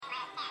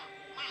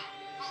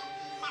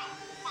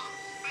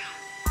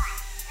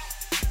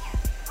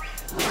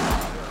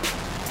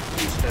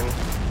Houston.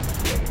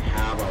 We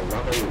have a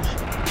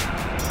revolution.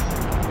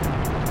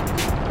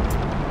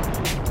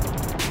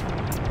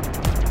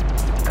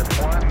 It's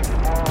one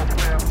small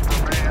step for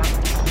man,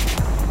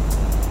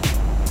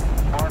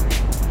 one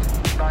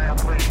giant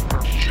leap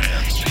for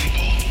chance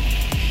people.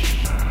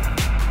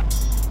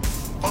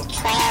 The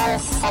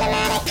Trans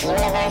Cinematic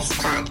Universe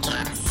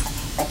Podcast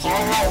with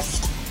your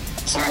host,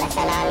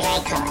 Jonathan Andre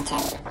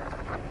Colleton.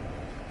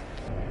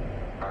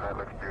 That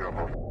looks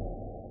beautiful.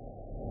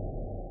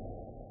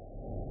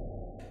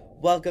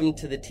 Welcome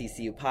to the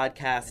TCU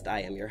Podcast.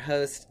 I am your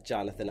host,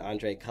 Jonathan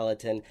Andre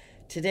Colleton.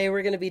 Today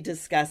we're going to be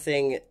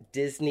discussing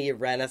Disney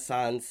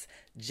Renaissance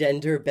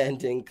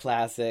gender-bending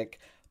classic,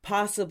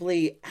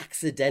 possibly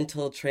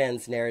accidental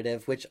trans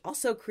narrative, which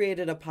also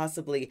created a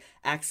possibly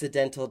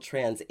accidental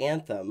trans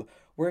anthem.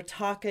 We're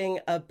talking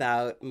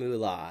about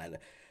Mulan.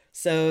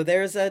 So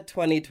there's a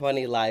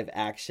 2020 live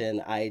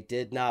action. I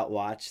did not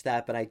watch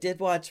that, but I did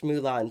watch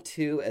Mulan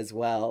 2 as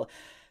well,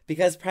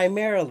 because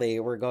primarily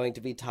we're going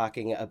to be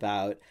talking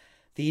about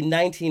the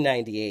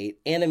 1998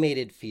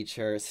 animated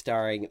feature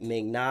starring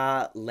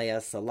Ming-Na, Lea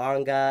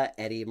Salonga,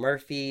 Eddie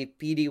Murphy,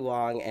 B.D.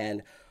 Wong,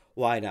 and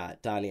why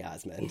not, Donny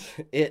Osmond.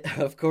 It,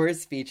 of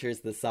course, features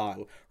the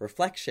song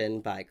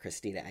Reflection by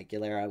Christina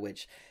Aguilera,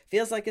 which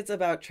feels like it's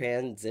about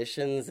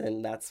transitions,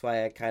 and that's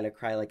why I kind of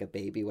cry like a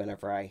baby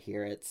whenever I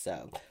hear it,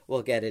 so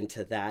we'll get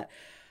into that.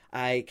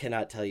 I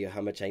cannot tell you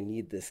how much I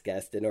need this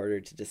guest in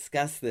order to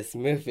discuss this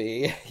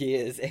movie. He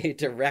is a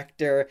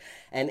director,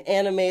 an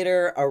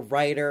animator, a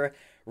writer,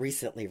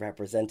 recently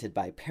represented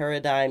by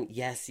Paradigm,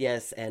 yes,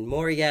 and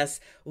more yes.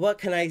 What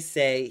can I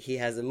say? He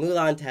has a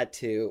Mulan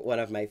tattoo, one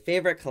of my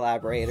favorite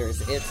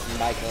collaborators. It's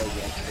Michael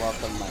Yip.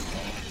 Welcome,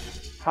 Michael.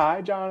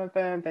 Hi,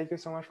 Jonathan. Thank you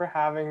so much for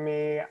having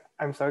me.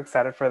 I'm so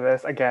excited for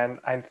this. Again,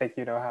 I think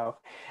you know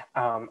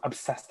how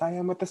obsessed I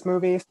am with this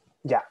movie.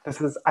 Yeah, this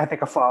is, I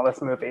think, a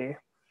flawless movie.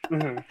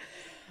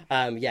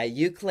 Mm-hmm. Yeah,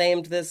 you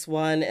claimed this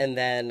one, and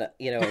then,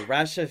 a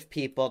rush of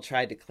people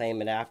tried to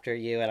claim it after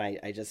you, and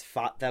I just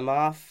fought them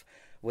off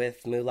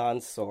with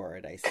Mulan's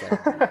sword. I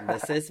said,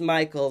 this is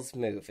Michael's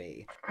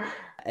movie.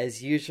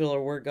 As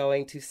usual, we're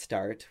going to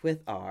start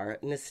with our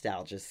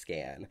nostalgia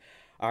scan.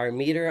 Our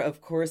meter, of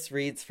course,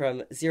 reads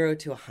from 0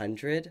 to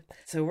 100.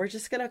 So we're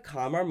just going to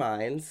calm our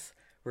minds.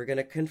 We're going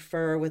to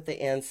confer with the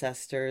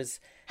ancestors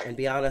and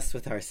be honest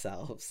with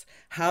ourselves.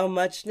 How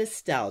much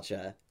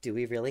nostalgia do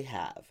we really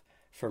have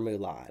for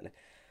Mulan?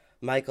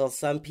 Michael,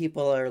 some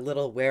people are a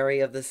little wary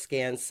of the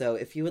scan, so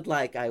if you would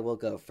like, I will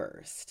go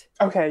first.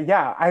 Okay,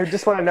 yeah. I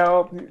just want to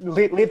know,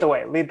 lead the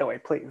way,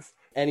 please.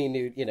 Any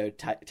new,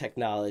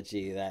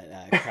 technology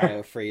that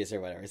cryo freeze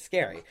or whatever is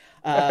scary.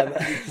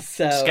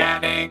 So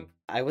Scanning.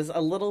 I was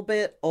a little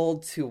bit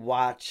old to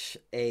watch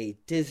a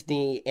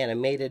Disney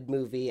animated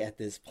movie at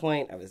this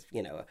point. I was,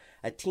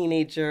 a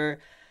teenager,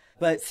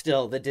 but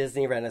still, the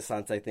Disney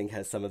Renaissance, I think,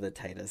 has some of the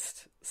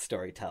tightest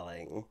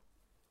storytelling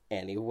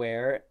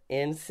anywhere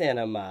in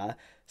cinema.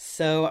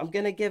 So I'm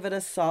going to give it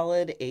a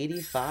solid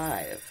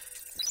 85.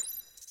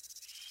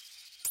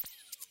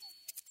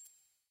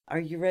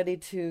 Are you ready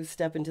to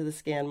step into the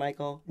scan,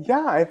 Michael?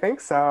 Yeah, I think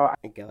so.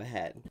 Go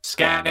ahead.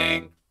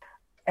 Scanning.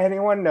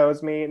 Anyone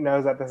knows me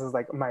knows that this is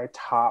like my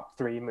top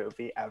 3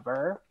 movie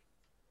ever.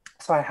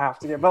 So I have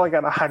to give it like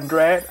at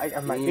 100. I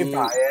might be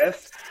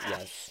biased.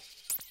 Yes.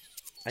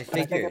 I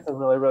think figured. it's a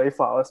really, really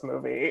flawless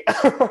movie.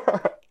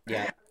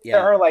 Yeah. There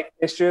are like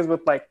issues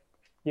with like,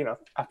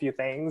 a few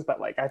things, but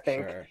like I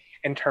think Sure.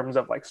 in terms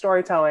of like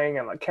storytelling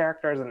and like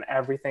characters and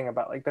everything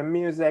about like the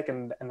music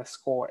and the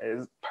score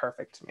is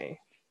perfect to me.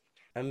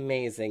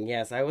 Amazing.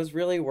 Yes, I was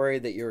really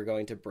worried that you were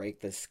going to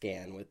break the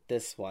scan with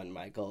this one,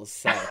 Michael.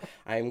 So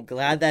I'm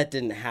glad that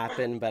didn't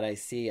happen, but I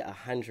see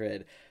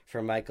 100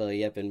 for Michael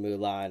Yip and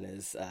Mulan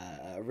is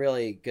a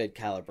really good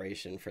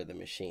calibration for the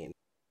machine.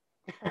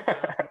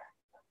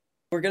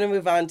 We're going to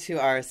move on to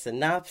our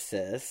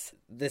synopsis.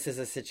 This is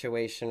a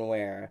situation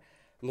where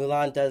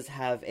Mulan does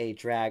have a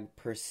drag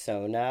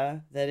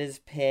persona that is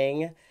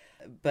Ping,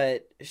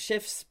 but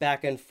shifts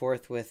back and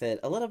forth with it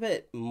a little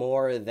bit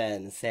more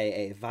than, say,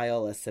 a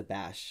Viola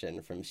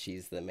Sebastian from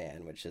She's the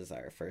Man, which is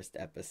our first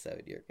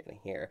episode you're going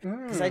to hear.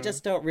 Because I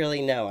just don't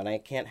really know, and I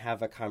can't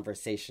have a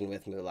conversation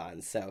with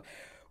Mulan, so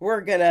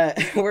we're gonna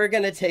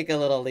take a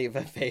little leap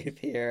of faith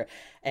here,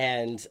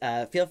 and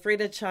feel free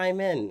to chime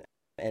in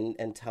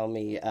and tell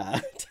me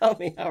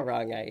how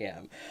wrong I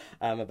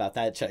am about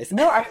that choice.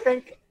 No, I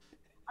think,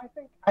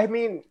 okay, how can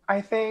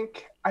I say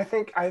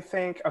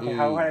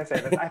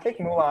this? I think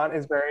Mulan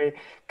is very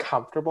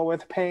comfortable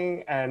with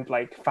Ping and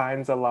like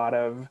finds a lot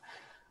of,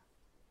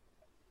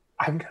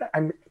 can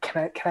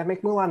I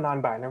make Mulan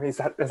non-binary? Is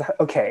that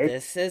okay?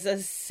 This is a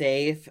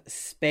safe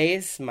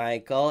space,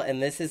 Michael,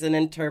 and this is an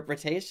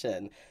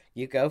interpretation.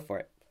 You go for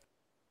it.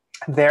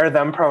 They're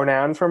them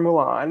pronouns for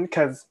Mulan,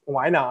 because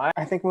why not?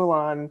 I think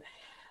Mulan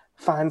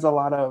finds a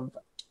lot of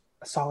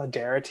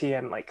solidarity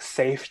and like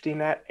safety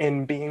net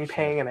in being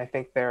Ping, and I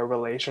think their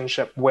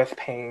relationship with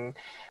Ping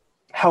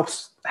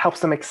helps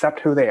them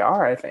accept who they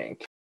are, I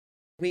think.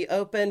 We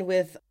open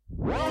with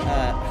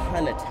a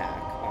Hun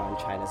attack on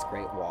on China's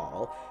Great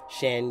Wall.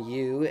 Shan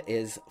Yu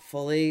is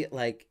fully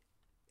like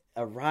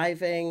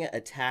arriving,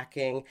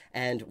 attacking,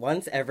 and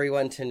wants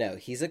everyone to know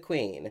he's a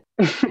queen.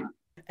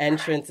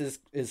 Entrance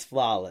is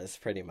flawless,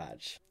 pretty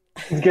much.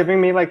 He's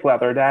giving me like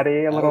Leather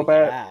Daddy a little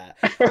bit. Yeah.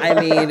 I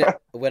mean,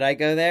 would I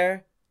go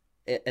there?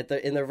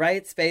 In the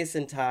right space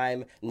and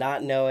time,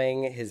 not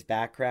knowing his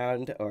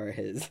background or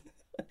his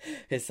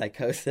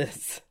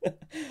psychosis,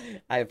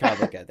 I would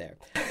probably go there.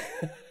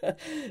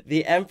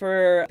 The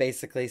Emperor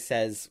basically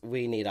says,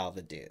 we need all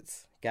the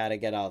dudes. Gotta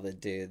get all the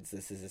dudes.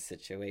 This is a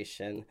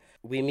situation.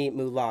 We meet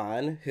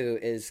Mulan, who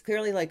is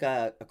clearly like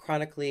a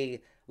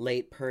chronically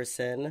late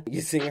person,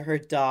 using her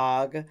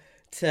dog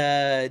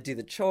to do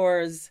the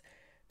chores.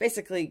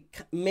 Basically,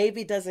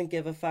 maybe doesn't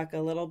give a fuck a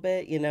little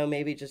bit,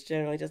 maybe just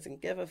generally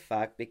doesn't give a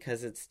fuck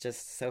because it's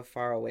just so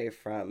far away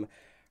from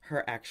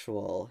her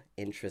actual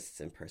interests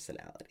and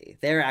personality.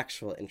 Their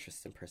actual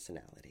interests and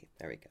personality.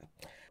 There we go.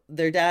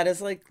 Their dad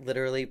is like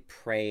literally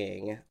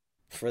praying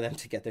for them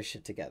to get their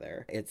shit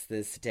together. It's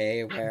this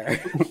day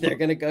where they're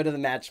going to go to the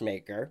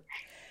matchmaker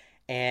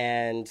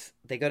and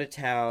they go to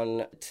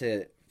town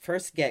to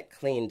first get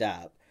cleaned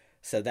up.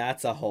 So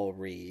that's a whole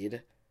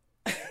read.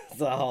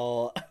 It's a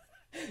whole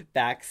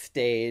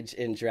backstage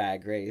in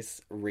Drag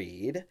Race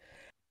read.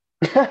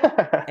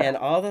 And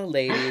all the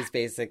ladies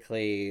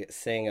basically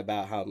sing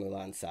about how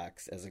Mulan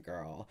sucks as a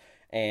girl,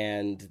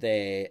 and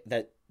they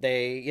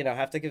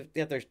have to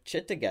get their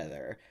shit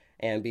together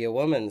and be a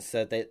woman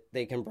so that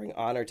they can bring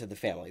honor to the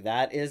family.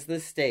 That is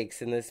the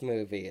stakes in this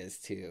movie, is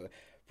to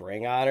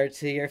bring honor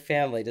to your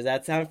family. Does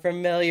that sound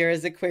familiar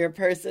as a queer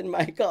person,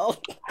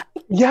 Michael?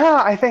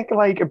 Yeah, I think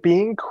like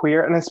being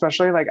queer, and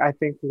especially like I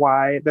think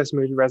why this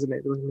movie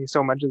resonated with me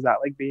so much is that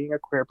like being a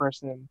queer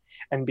person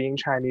and being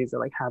Chinese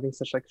and like having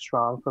such like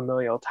strong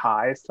familial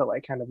ties to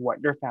like kind of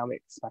what your family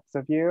expects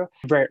of you.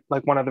 Very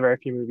like one of the very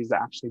few movies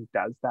that actually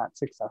does that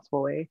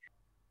successfully.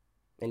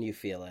 And you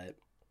feel it.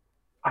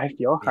 I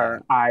feel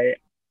her.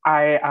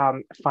 Yeah.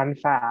 Fun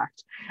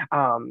fact.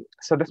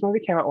 So this movie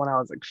came out when I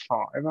was like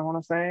 5, I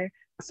want to say.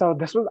 So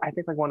this was, I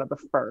think, like one of the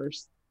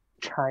first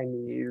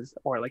Chinese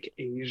or like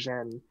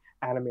Asian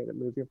animated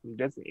movie from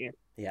Disney.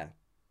 Yeah.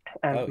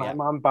 And my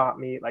mom bought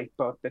me like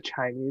both the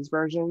Chinese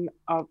version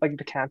of like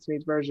the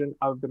Cantonese version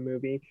of the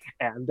movie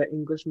and the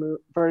English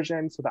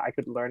version so that I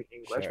could learn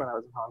English when I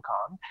was in Hong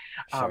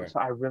Kong. So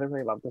I really,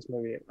 really loved this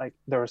movie. Like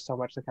there was so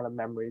much the kind of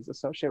memories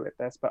associated with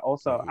this, but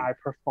also I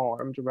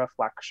performed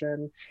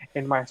Reflection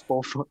in my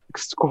school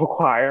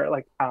choir.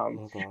 Like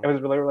it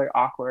was really, really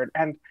awkward.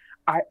 And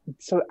I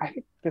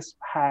think this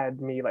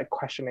had me like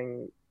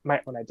questioning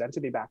my own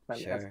identity back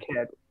then as a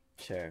kid.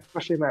 Sure.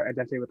 Especially my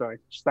identity with my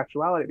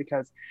sexuality,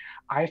 because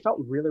I felt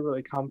really,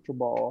 really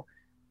comfortable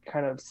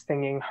kind of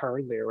singing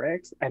her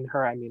lyrics, and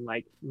her, I mean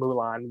like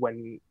Mulan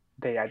when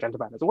they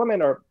identified as a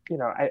woman, or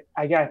I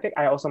think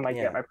I also might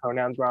get my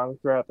pronouns wrong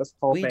throughout this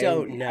whole thing. We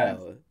don't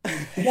know.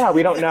 Yeah,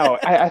 we don't know.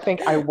 I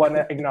think I want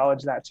to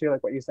acknowledge that too,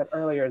 like what you said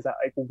earlier, is that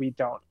like we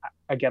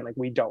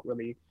don't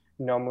really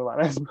know Mulan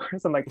as a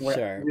person. Like we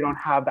don't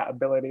have that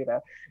ability to,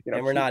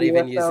 and we're not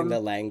even using the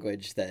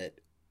language that,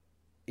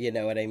 you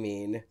know what I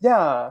mean?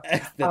 Yeah.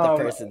 that the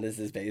person this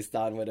is based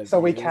on would have So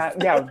we used.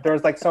 can't,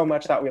 there's like so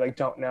much that we like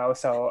don't know.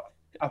 So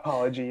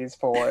apologies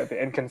for the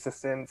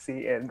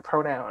inconsistency in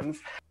pronouns.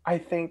 I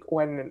think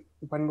when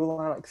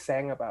Mulan like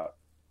sang about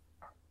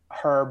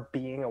her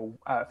being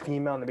a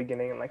female in the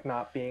beginning and like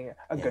not being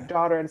a good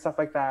daughter and stuff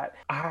like that,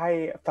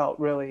 I felt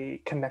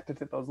really connected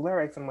to those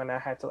lyrics. And when I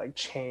had to like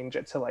change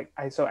it to like,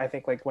 I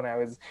think like when I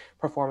was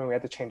performing, we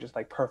had to change it to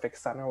like Perfect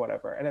Son or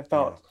whatever. And it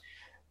felt,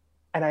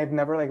 and I've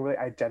never like really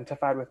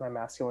identified with my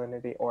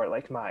masculinity or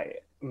like my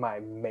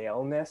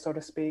maleness, so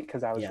to speak,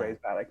 because I was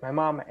raised by like my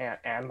mom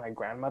and my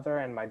grandmother,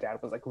 and my dad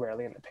was like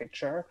rarely in the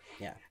picture.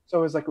 Yeah. So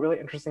it was like really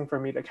interesting for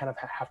me to kind of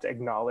have to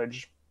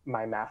acknowledge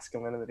my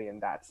masculinity in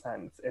that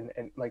sense, and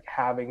like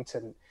having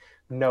to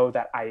know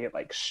that I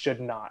like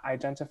should not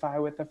identify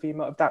with a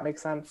female, if that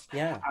makes sense.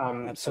 Yeah,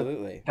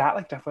 absolutely. So that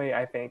like definitely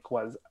I think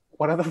was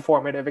one of the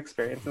formative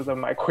experiences of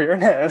my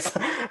queerness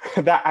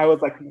that I was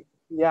like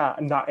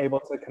not able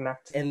to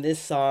connect. And this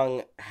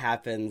song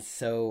happens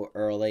so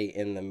early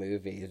in the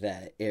movie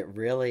that it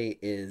really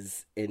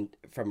is,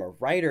 from a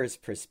writer's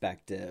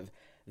perspective,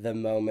 the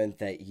moment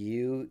that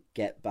you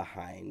get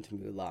behind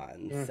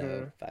Mulan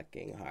so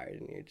fucking hard,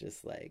 and you're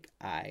just like,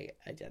 I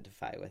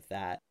identify with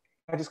that.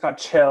 I just got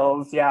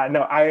chills. Yeah,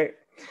 no, I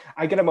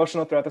get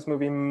emotional throughout this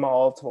movie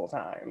multiple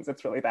times.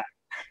 It's really bad.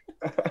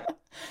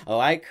 Oh,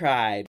 I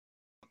cried.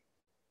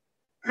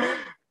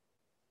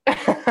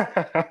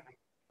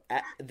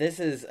 This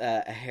is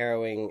a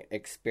harrowing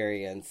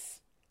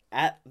experience.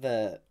 At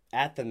the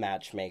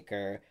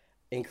matchmaker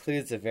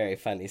includes a very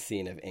funny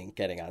scene of ink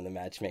getting on the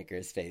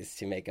matchmaker's face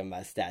to make a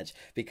mustache,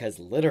 because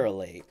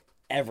literally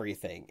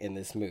everything in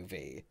this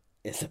movie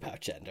is about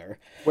gender,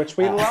 which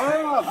we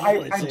love.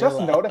 I just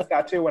noticed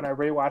that too when I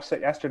rewatched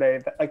it yesterday,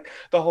 that like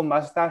the whole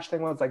mustache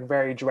thing was like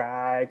very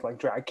drag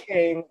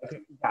king.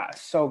 Yeah,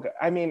 so good.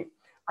 I mean,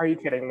 are you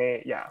kidding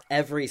me? Yeah.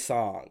 Every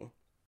song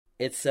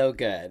It's so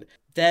good.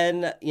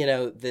 Then,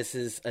 this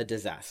is a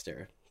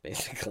disaster,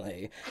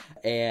 basically.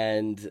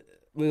 And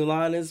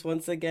Mulan is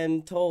once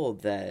again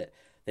told that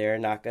they're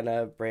not going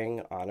to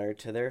bring honor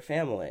to their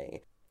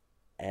family.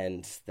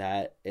 And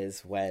that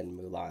is when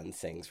Mulan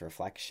sings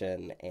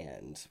Reflection,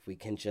 and we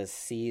can just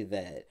see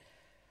that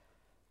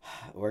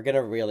we're going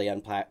to really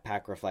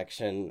unpack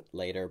Reflection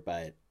later,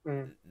 but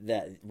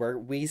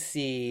we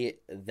see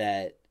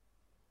that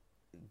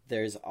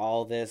there's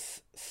all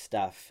this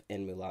stuff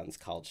in Mulan's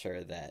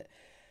culture that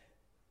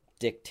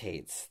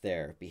dictates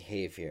their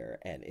behavior,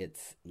 and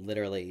it's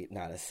literally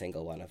not a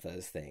single one of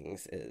those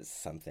things is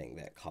something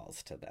that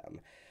calls to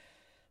them.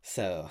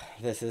 So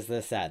this is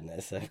the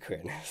sadness of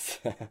queerness.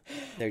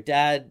 Their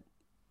dad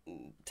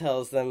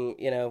tells them,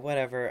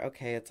 whatever,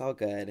 okay, it's all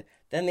good.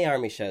 Then the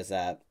army shows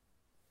up.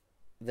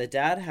 The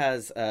dad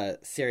has a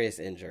serious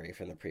injury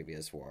from the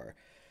previous war.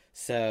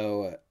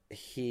 So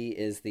he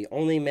is the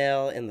only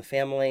male in the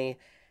family,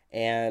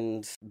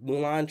 and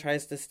Mulan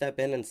tries to step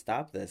in and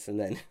stop this. And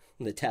then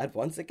the dad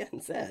once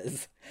again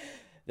says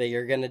that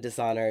you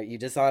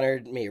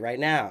dishonored me right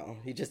now.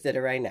 You just did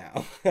it right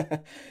now.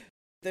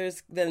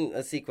 There's then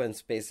a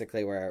sequence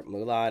basically where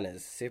Mulan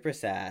is super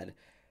sad,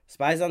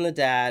 spies on the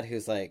dad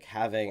who's like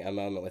having a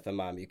moment with a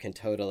mom. You can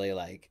totally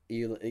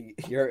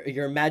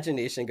your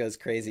imagination goes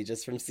crazy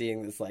just from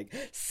seeing this like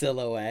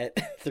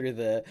silhouette through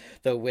the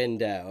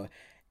window.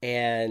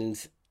 And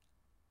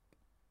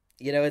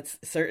it's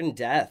certain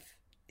death.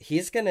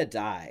 He's gonna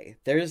die.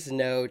 There's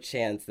no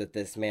chance that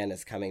this man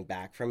is coming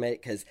back from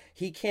it, because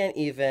he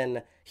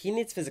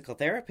needs physical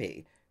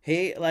therapy.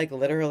 He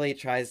literally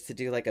tries to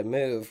do a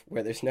move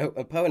where there's no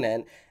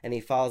opponent and he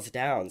falls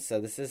down.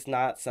 So this is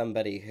not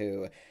somebody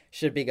who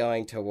should be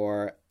going to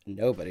war.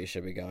 Nobody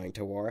should be going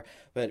to war.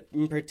 But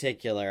in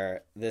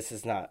particular, this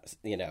is not,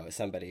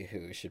 somebody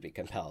who should be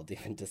compelled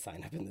even to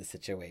sign up in this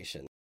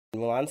situation.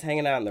 Mulan's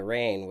hanging out in the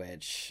rain,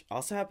 which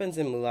also happens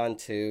in Mulan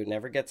 2.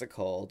 Never gets a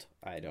cold.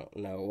 I don't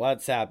know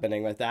what's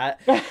happening with that.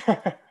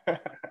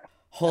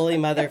 Holy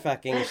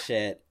motherfucking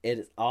shit. It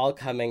is all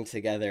coming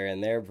together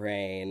in their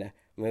brain.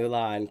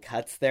 Mulan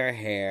cuts their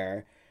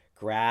hair,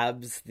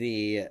 grabs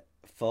the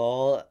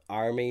full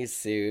army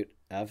suit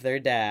of their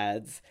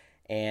dad's,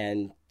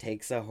 and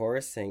takes a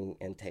horse and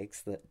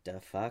takes the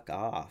fuck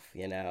off.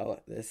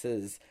 This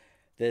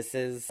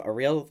is a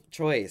real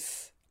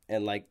choice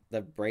and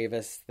the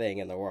bravest thing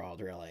in the world,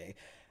 really.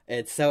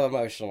 It's so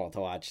emotional to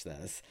watch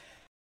this.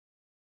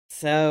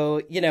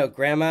 So,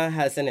 Grandma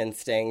has an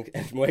instinct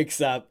and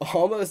wakes up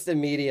almost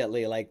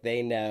immediately,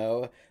 they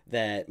know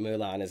that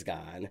Mulan is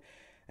gone.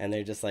 And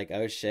they're just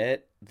oh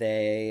shit.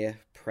 They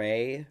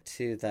pray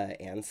to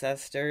the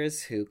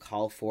ancestors who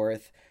call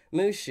forth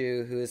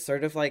Mushu, who is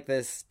sort of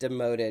this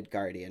demoted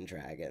guardian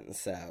dragon.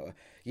 So,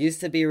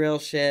 used to be real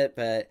shit,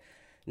 but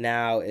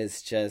now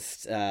is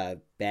just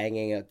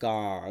banging a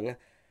gong.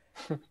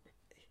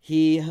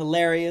 He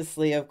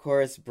hilariously, of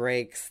course,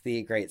 breaks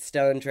the Great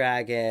Stone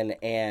Dragon,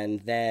 and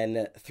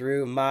then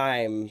through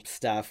mime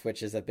stuff,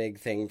 which is a big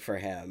thing for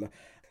him,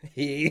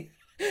 he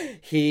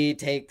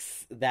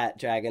takes that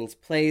dragon's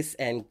place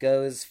and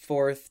goes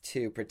forth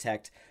to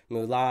protect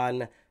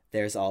Mulan.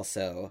 There's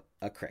also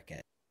a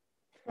cricket.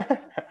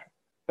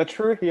 The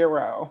true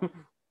hero.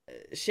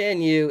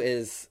 Shan Yu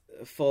is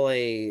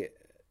fully,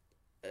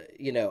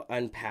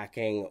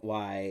 unpacking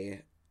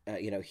why,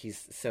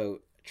 he's so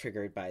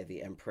triggered by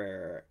the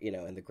Emperor,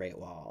 and the Great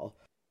Wall.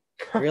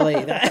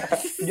 Really?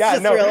 That's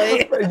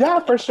really... Yeah,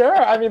 for sure.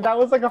 I mean, that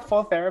was a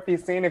full therapy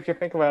scene if you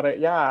think about it.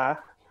 Yeah.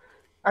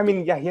 I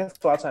mean, yeah, he has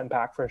a lot to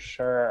unpack for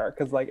sure.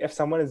 Because, if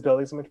someone is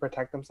building something to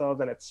protect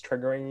themselves and it's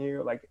triggering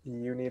you,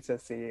 you need to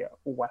see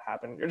what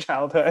happened in your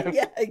childhood.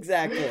 Yeah,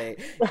 exactly.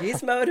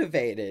 He's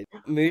motivated.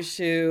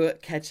 Mushu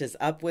catches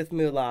up with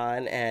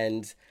Mulan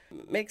and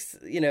makes,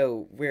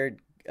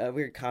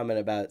 weird comment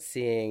about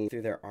seeing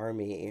through their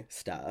army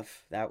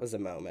stuff. That was a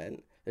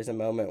moment. There's a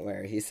moment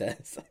where he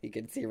says he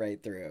can see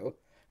right through.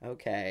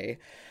 Okay.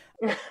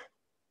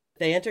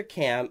 They enter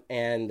camp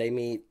and they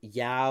meet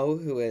Yao,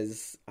 who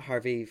is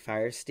Harvey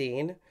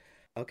Fierstein.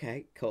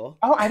 Okay, cool.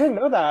 Oh, I didn't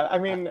know that. I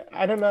mean,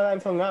 I didn't know that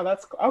until now.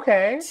 That's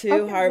okay.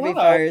 To Harvey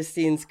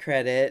Fierstein's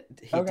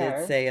credit, he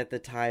did say at the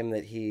time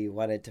that he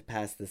wanted to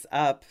pass this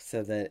up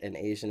so that an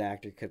Asian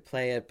actor could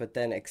play it, but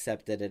then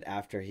accepted it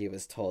after he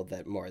was told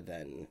that more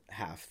than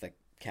half the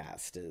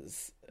cast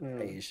is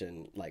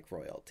Asian,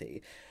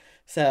 royalty.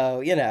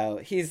 So,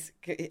 he's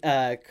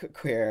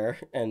queer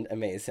and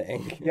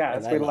amazing.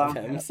 Yes, and we love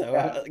him.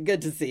 So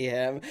good to see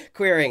him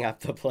queering up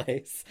the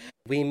place.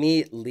 We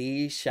meet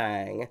Li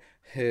Shang,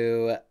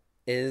 who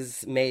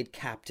is made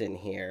captain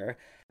here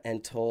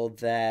and told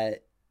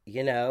that,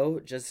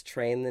 just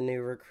train the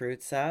new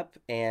recruits up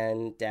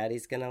and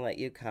Daddy's going to let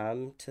you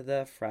come to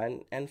the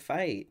front and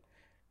fight.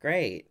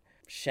 Great.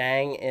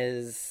 Shang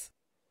is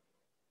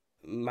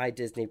my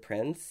Disney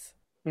prince.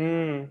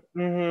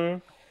 Mm-hmm.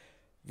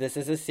 This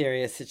is a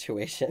serious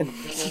situation.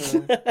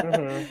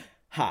 Mm-hmm.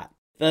 Hot.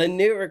 The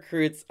new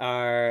recruits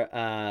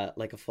are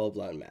like a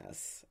full-blown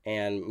mess,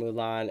 and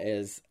Mulan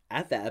is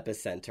at the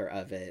epicenter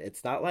of it.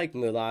 It's not like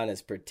Mulan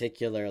is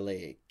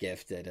particularly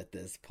gifted at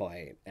this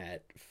point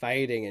at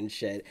fighting and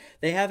shit.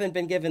 They haven't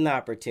been given the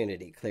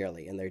opportunity,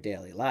 clearly, in their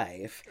daily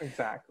life.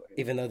 Exactly.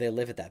 Even though they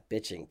live at that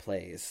bitching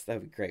place. That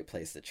would be a great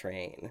place to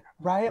train.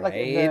 Right? Like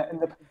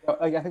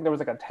like I think there was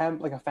like a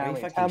like a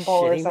family fucking temple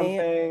or shitting me?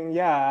 something.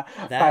 Yeah.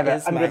 That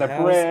is under my the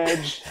house.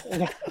 bridge.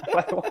 Yeah,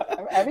 like,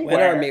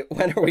 everywhere.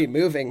 When are we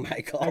moving,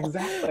 Michael?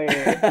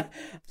 Exactly.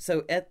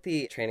 So at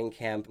the training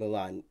camp,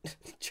 Mulan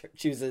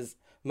chooses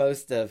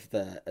most of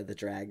the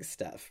drag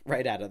stuff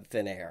right out of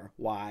thin air.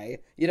 Why?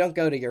 You don't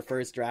go to your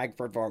first drag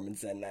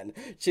performance and then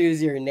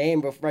choose your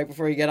name right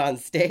before you get on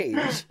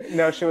stage.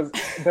 No,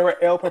 they were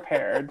ill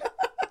prepared.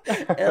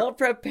 Ill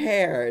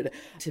prepared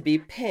to be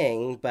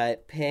Ping,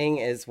 but Ping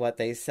is what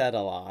they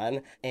settle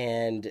on.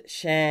 And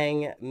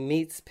Shang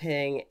meets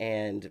Ping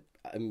and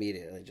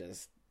immediately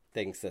just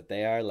thinks that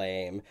they are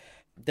lame.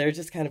 They're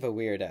just kind of a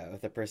weirdo.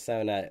 The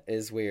persona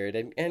is weird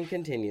and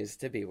continues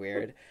to be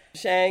weird.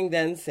 Shang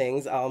then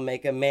sings, "I'll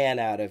make a man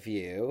out of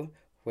you,"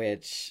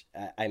 which,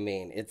 I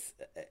mean,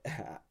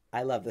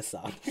 I love the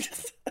song.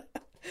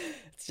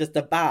 It's just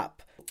a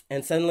bop.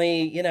 And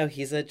suddenly,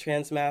 he's a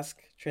transmask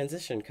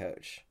transition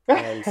coach.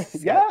 And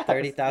he's got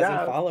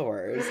 30,000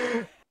 followers.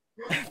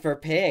 For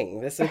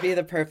Ping, this would be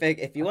the perfect,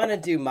 if you want to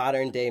do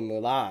modern day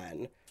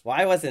Mulan,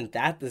 why wasn't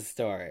that the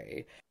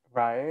story?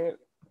 Right?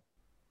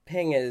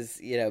 Ping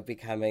is,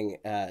 becoming,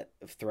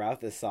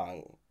 throughout this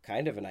song,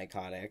 kind of an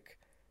iconic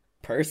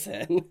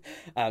person.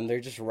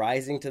 They're just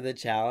rising to the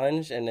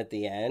challenge, and at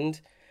the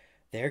end,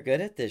 they're good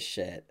at this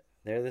shit.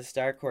 They're the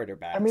star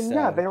quarterback. I mean,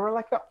 yeah, they were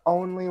like the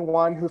only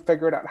one who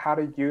figured out how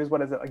to use,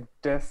 what is it, like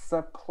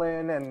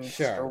discipline and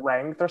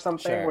strength or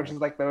something, which is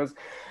like those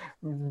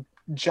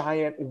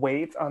giant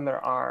weights on their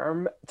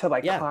arm to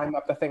like climb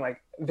up the thing. Like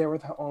they were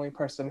the only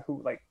person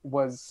who like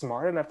was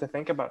smart enough to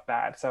think about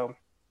that. So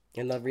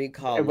and the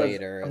recall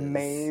later was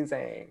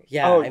amazing.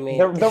 Yeah, I mean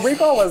the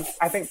recall was,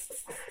 I think,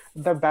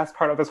 the best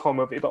part of this whole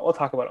movie, but we'll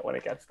talk about it when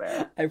it gets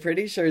there. I'm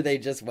pretty sure they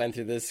just went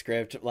through the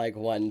script like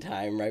one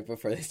time right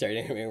before they started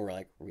interviewing. We're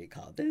like,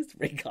 recall this,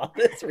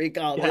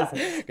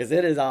 because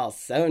it is all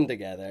sewn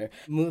together.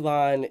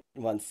 Mulan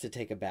wants to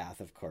take a bath,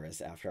 of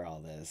course, after all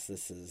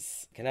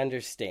this. Can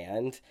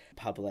understand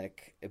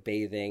public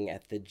bathing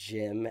at the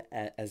gym,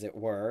 as it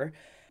were,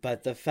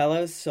 but the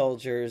fellow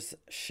soldiers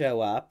show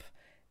up.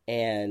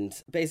 And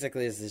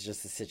basically, this is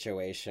just a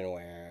situation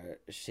where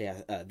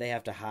they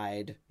have to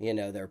hide,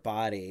 their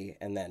body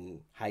and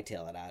then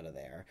hightail it out of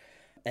there.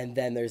 And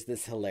then there's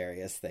this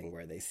hilarious thing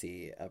where they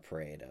see a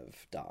parade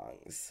of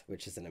dongs,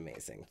 which is an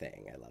amazing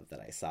thing. I love that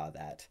I saw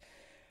that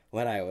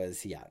when I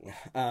was young.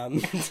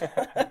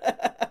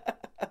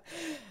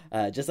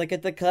 Just like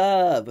at the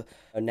club.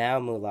 Now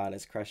Mulan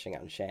is crushing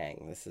on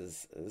Shang. This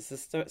is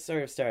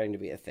sort of starting to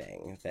be a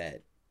thing,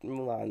 that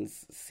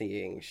Mulan's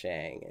seeing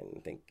Shang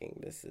and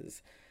thinking this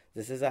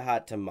is a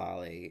hot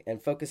tamale,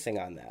 and focusing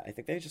on that. I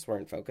think they just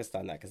weren't focused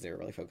on that because they were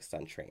really focused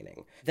on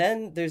training.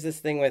 Then there's this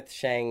thing with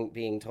Shang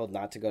being told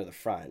not to go to the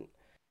front.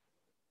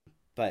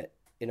 But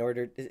am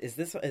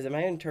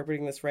I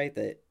interpreting this right?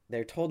 That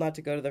they're told not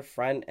to go to the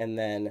front and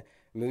then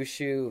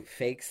Mushu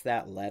fakes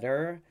that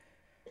letter?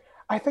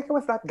 I think it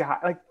was that guy.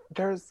 Like,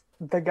 there's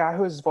the guy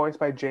who's voiced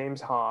by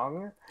James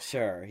Hong.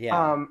 Sure, yeah.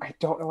 I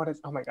don't know what it's...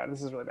 Oh my god,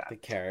 this is really bad. The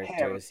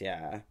characters,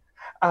 yeah.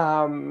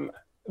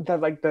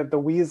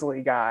 The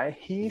Weasley guy,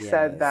 he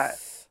said that,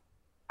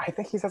 I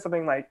think he said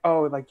something like,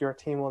 oh, like your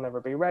team will never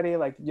be ready,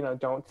 like,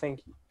 don't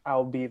think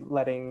I'll be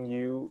letting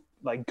you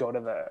like go to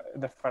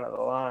the front of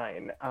the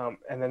line,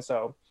 and then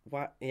so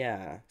what?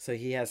 Yeah, so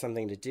he has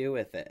something to do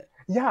with it.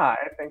 Yeah,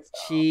 I think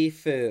so.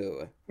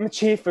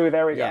 Chifu,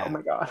 there we go. Yeah. Oh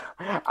my god.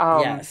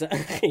 Yeah, so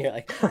you're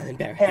like,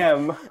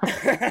 him.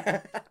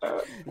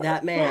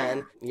 That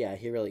man. Yeah,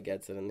 he really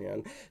gets it in the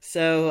end.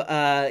 So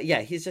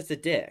he's just a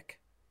dick,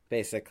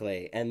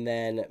 basically. And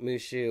then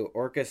Mushu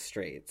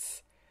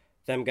orchestrates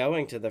them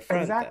going to the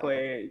front.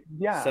 Exactly.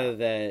 Yeah. So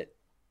that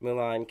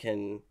Mulan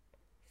can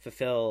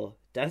fulfill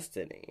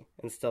destiny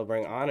and still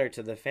bring honor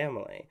to the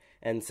family.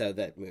 And so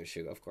that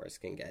Mushu, of course,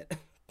 can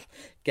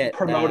get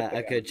promoted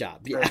a good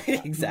job. Yeah,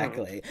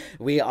 exactly.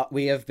 We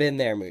have been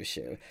there,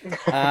 Mushu.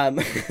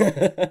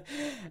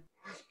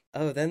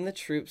 Oh, then the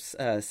troops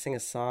sing a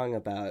song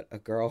about a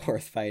girl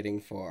worth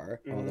fighting for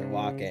while they're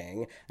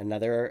walking.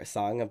 Another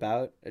song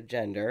about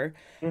gender.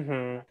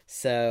 Mm-hmm.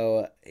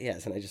 So,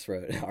 yes, and I just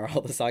wrote, are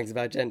all the songs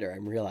about gender?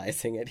 I'm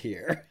realizing it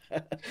here.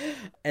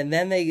 And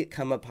then they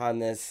come upon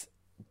this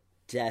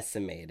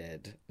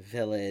decimated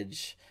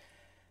village.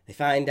 They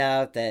find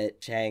out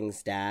that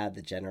Chang's dad,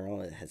 the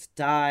general, has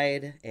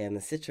died, and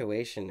the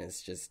situation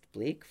is just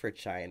bleak for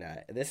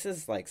China. This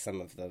is like some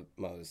of the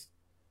most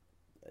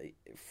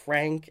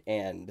frank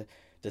and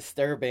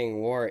disturbing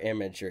war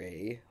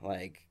imagery.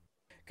 Like,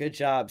 good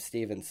job,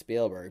 Steven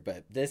Spielberg,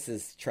 but this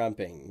is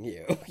trumping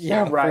you.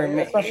 Yeah, right.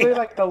 Especially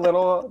like the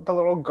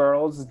little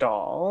girl's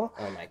doll.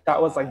 Oh my God.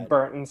 That was like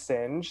burnt and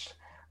singed.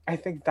 I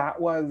think that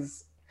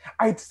was...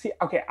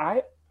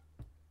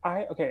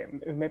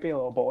 maybe a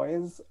little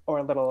boys or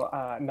a little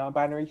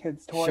non-binary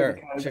kids toy Sure,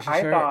 because sure, sure,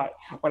 I sure. thought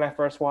when I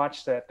first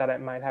watched it that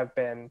it might have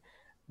been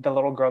the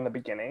little girl in the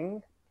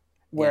beginning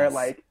where Yes,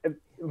 like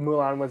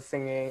Mulan was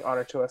singing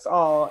 "Honor to Us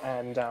All"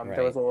 and there was right,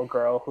 a little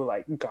girl who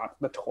like got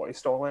the toy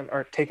stolen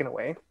or taken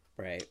away.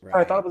 right,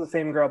 I thought right. it was the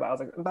same girl, but I was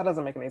like, that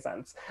doesn't make any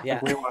sense. Like Yeah.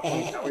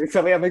 rewatching it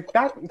recently, I'm like,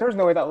 that there's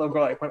no way that little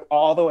girl like went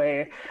all the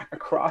way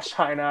across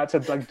China to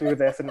like do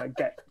this and like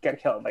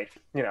get killed, like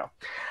you know.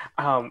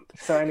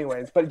 So,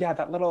 anyways, but yeah,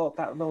 that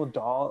little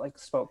doll like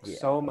spoke Yeah.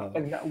 so much, Oh,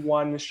 and that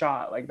one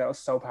shot like that was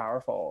so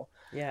powerful.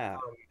 yeah.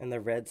 And the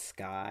red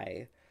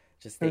sky,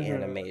 just the Hmm.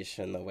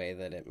 animation, the way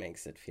that it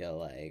makes it feel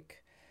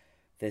like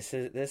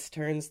this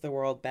turns the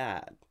world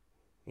bad.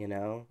 You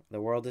know,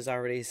 the world is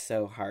already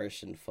so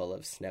harsh and full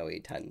of snowy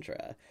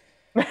tundra.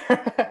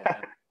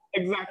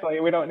 Exactly.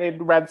 We don't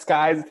need red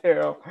skies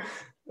too.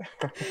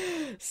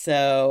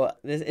 So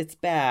it's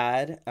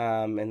bad,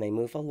 and they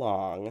move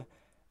along.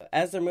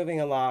 As they're moving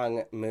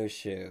along,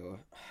 Mushu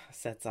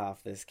sets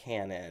off this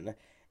cannon,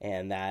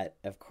 and that,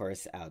 of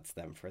course, outs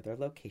them for their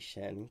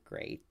location.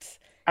 Great.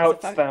 He's a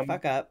Outs them.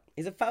 fuck up.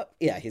 He's a fuck.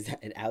 Yeah,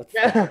 it outs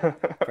them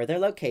for their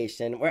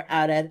location. We're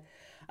outed.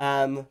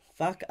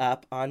 Fuck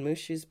up on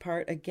Mushu's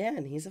part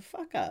again. He's a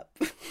fuck up.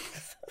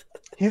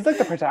 He's like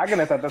the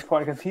protagonist at this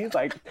point because he's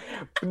like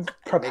Making the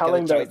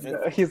propelling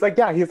choices. he's like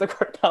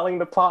propelling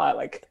the plot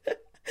like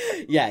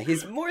Yeah,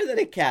 he's more than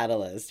a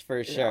catalyst for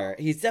yeah. sure.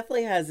 He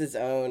definitely has his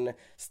own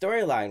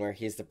storyline where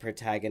he's the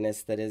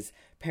protagonist that is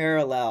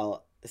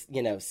parallel,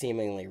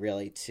 seemingly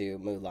really to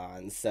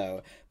Mulan.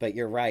 So, but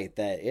you're right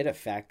that it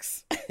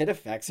affects it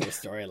affects her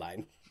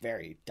storyline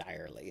very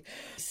direly.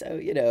 So,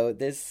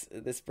 this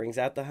brings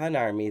out the Hun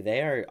army.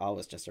 They are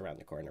always just around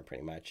the corner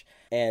pretty much.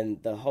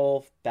 And the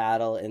whole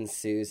battle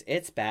ensues.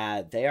 It's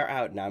bad. They are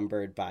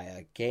outnumbered by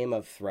a Game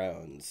of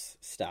Thrones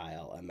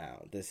style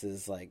amount. This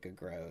is like a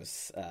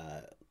gross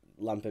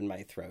lump in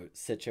my throat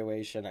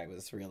situation. I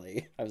was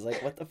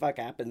like, what the fuck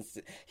happens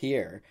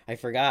here? I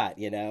forgot,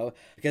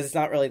 because it's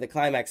not really the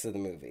climax of the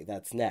movie.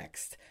 That's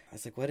next. I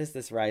was like, what is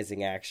this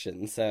rising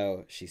action?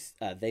 So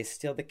they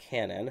steal the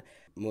cannon.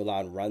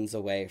 Mulan runs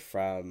away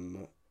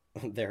from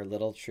their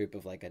little troop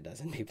of like a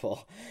dozen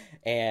people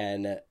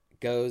and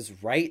goes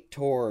right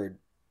toward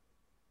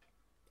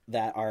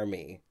that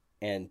army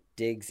and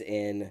digs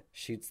in,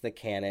 shoots the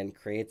cannon,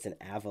 creates an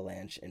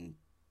avalanche, and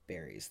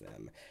buries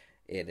them.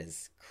 It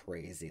is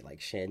crazy.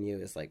 Like Shan Yu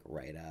is like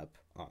right up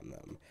on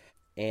them.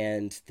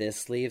 And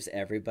this leaves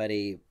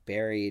everybody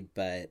buried,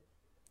 but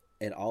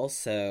it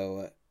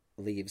also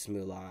leaves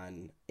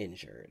Mulan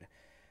injured.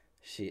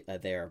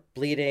 They're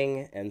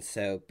bleeding, and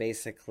so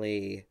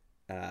basically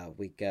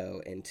we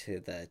go into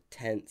the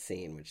tent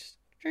scene, which is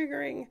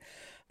triggering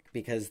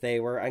because they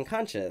were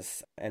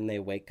unconscious and they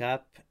wake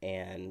up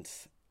and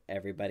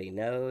everybody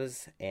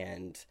knows,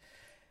 and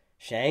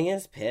Shang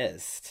is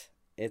pissed.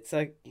 It's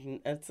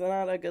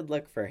not a good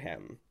look for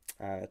him.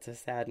 It's a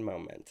sad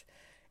moment.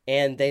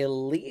 And they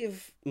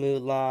leave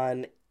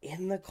Mulan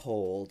in the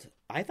cold.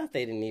 I thought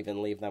they didn't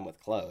even leave them with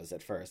clothes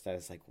at first. I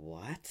was like,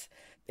 what?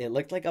 It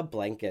looked like a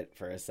blanket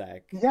for a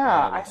sec.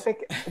 Yeah, I And think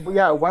it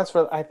was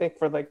for I think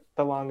for like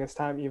the longest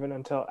time, even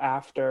until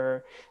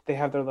after they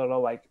have their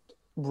little like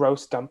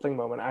roast dumpling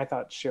moment. I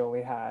thought she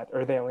only had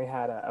or they only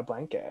had a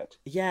blanket.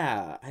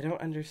 yeah, I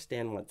don't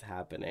understand what's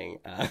happening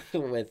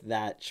with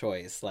that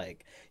choice.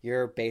 Like,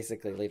 you're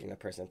basically leaving the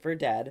person for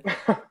dead,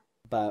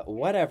 but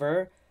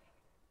whatever.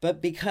 But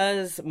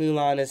because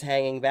Mulan is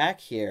hanging back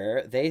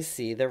here, they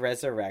see the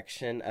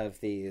resurrection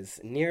of these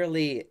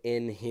nearly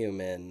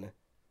inhuman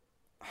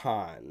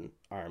Han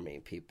army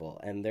people.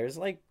 And there's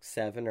like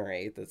 7 or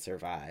 8 that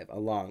survive,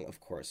 along,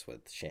 of course,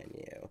 with Shan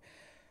Yu.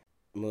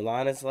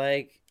 Mulan is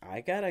like,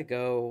 I gotta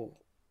go,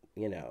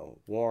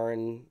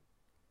 warn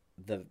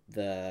the.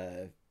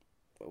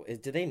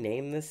 Did they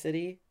name the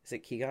city? Is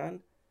it Kigan?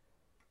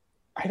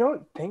 I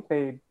don't think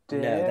they No,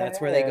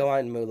 that's where they did. go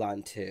on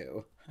Mulan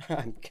 2.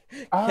 I'm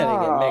getting it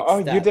Oh,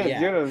 mixed up. you Yeah.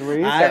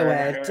 did I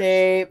went research.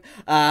 deep.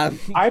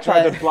 I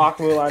tried to But block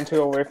Mulan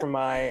 2 away from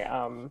my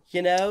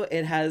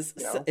it has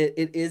you know.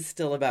 it is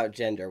still about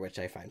gender, which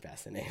I find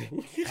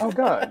fascinating. Oh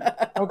good.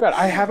 Oh good.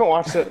 I haven't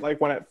watched it like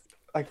when it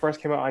like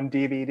first came out on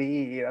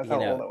DVD. That's you how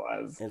old know, it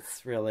was.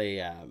 it's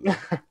really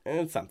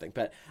it's something.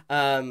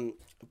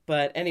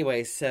 But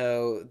anyway,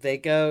 so they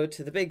go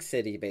to the big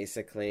city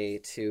basically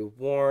to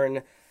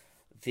warn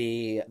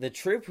the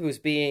troop who's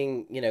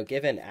being,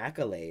 given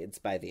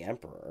accolades by the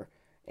emperor,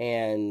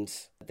 and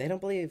they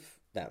don't believe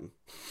them.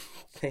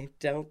 They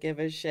don't give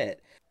a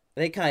shit.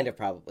 They kind of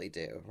probably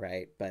do,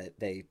 right? But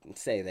they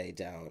say they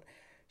don't.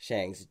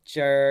 Shang's a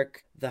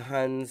jerk. The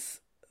Huns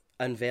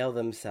unveil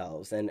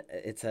themselves, and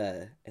it's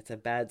a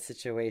bad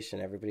situation.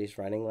 Everybody's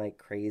running like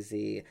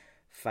crazy.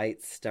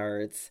 Fight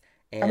starts,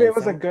 I mean, and it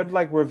was a some. good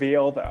like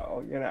reveal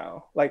though, you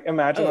know. Like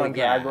imagine Oh on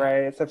Drag yeah.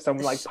 Race if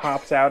someone like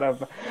pops out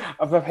of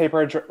a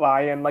paper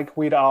lion, like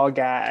we'd all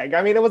gag.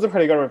 I mean, it was a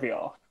pretty good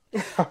reveal.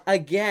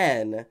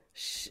 Again,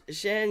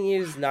 Shan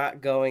Yu's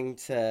not going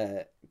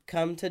to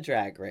come to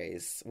Drag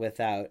Race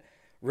without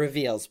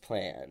reveals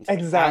planned,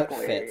 Exactly.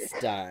 outfits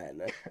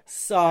done,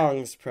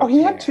 songs Oh, prepared.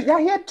 he had two. Yeah,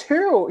 he had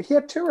two. He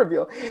had two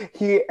reveal.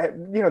 He,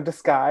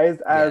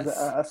 disguised as Yes.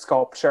 a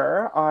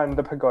sculpture on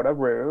the pagoda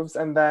roofs,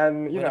 and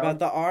then What about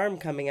the arm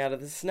coming out of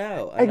the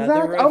snow? Another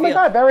exactly. reveal. Oh my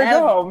God, there we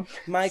go.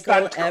 Michael,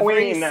 Stunt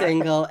every queen.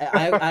 single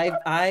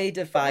I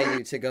defy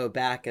you to go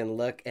back and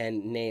look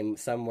and name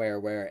somewhere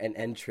where an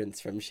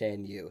entrance from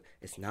Shan Yu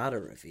is not a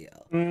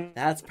reveal.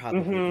 That's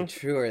probably the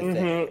truer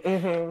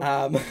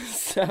thing.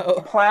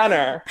 So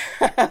Planner.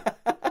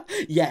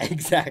 yeah,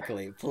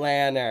 exactly.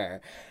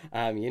 Planner.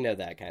 You know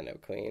that kind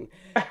of queen.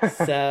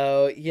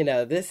 So,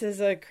 this is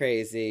a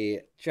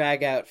crazy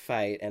drag out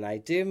fight, and I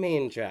do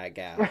mean drag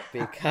out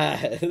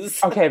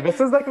because Okay,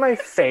 this is like my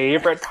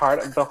favorite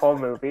part of the whole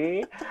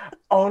movie,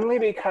 only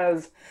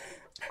because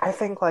I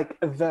think like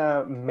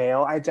the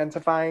male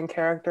identifying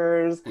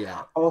characters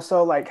yeah.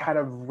 also like kind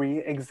of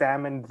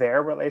re-examined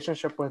their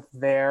relationship with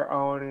their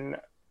own,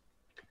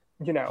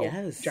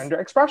 Yes. gender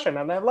expression.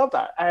 And I love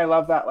that. I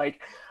love that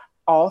like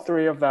all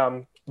three of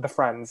them, the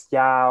friends,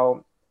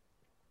 Yao,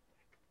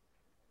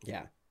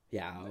 Yeah.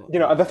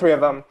 the three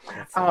of them.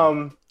 That's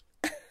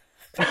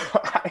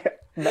it.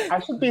 I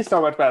should be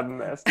so much better than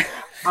this.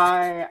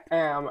 I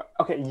am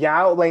okay.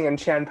 Yao Ling and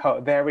Qian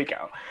Po. There we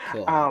go.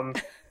 Cool.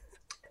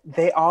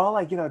 They all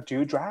like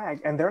do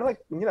drag, and they're like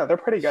they're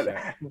pretty good.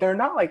 Sure. They're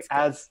not like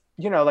as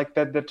like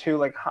the two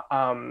like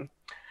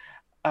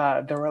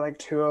there were like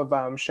two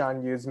of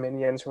Shan Yu's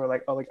minions who were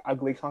like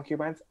ugly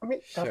concubines. I mean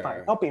that's fine.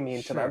 Sure. Don't be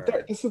mean to them.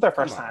 Sure. This is their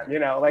first Come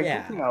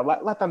time. on.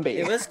 Let them be.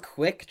 It was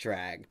quick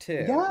drag too.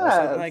 It Yes.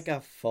 wasn't like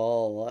a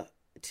full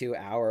 2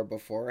 hour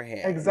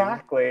beforehand.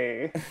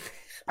 Exactly.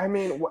 I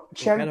mean,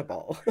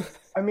 Incredible.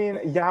 I mean,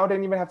 Yao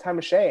didn't even have time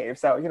to shave,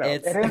 so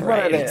it is what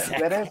it is.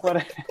 Exactly. It is what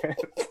it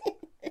is.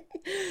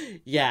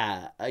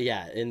 Yeah,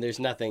 and there's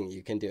nothing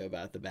you can do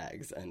about the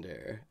bags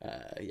under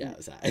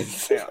Yao's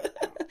eyes. Yeah.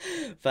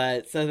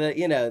 But so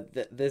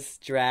that this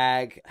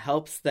drag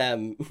helps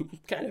them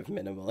kind of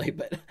minimally,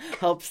 but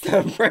helps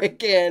them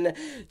break in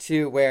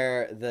to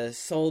where the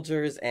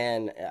soldiers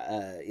and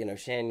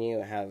Shan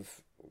Yu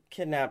have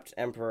kidnapped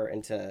Emperor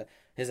into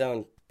his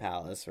own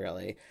palace,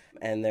 really,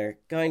 and they're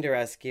going to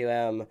rescue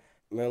him.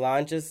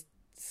 Mulan just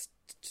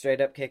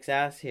straight up kicks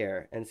ass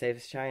here and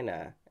saves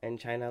China, and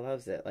China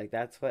loves it. Like,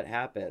 that's what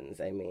happens.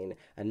 I mean,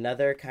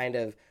 another kind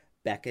of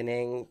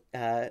beckoning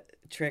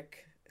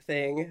trick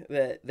thing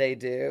that they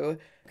do,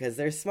 because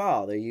they're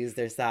small, they use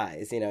their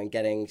size, and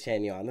getting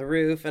Shan Yu on the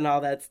roof and all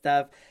that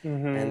stuff.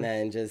 And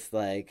then just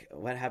like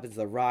what happens,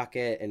 the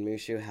rocket, and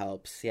Mushu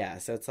helps. Yeah,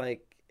 so it's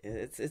like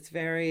it's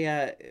very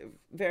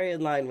very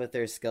in line with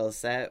their skill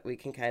set. We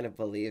can kind of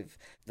believe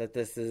that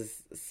this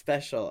is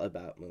special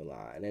about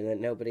Mulan and that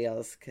nobody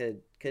else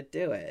could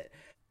do it.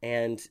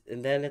 And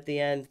then at the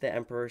end, the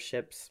Emperor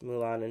ships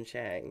Mulan and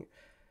Shang.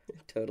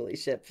 Totally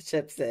ships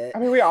it. I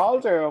mean, we all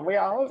do. We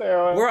all do.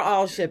 We're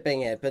all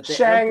shipping it, but the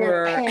Shang,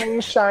 Emperor, Ping,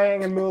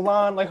 Shang, and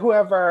Mulan, like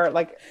whoever,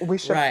 like we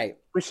ship. right?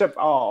 We ship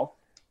all.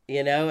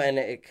 And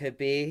it could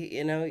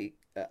be,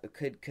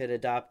 could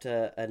adopt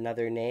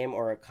another name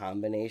or a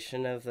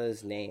combination of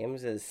those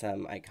names, as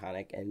some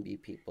iconic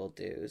NB people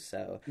do.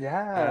 So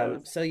Yeah.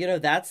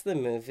 That's the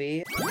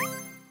movie.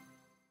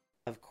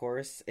 Of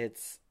course,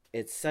 it's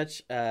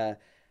such a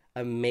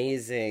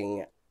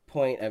amazing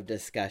point of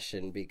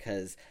discussion,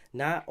 because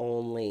not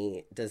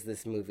only does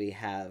this movie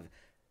have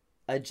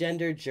a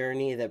gender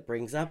journey that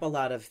brings up a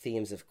lot of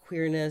themes of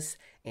queerness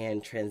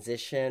and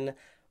transition,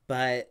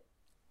 but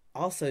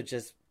also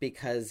just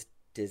because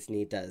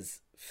Disney does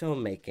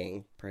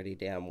filmmaking pretty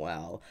damn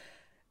well.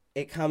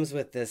 It comes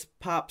with this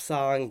pop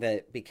song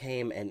that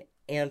became an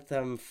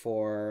anthem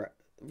for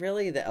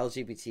really the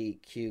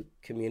LGBTQ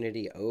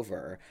community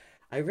over.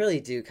 I really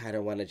do kind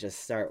of want to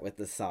just start with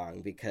the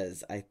song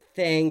because I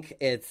think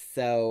it's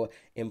so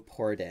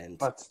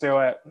important. Let's do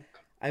it.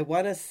 I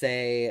want to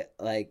say,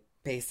 like,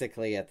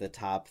 basically at the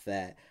top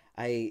that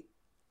I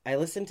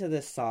listen to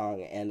this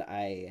song and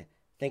I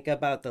think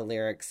about the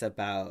lyrics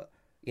about,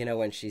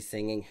 when she's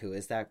singing, "Who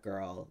is that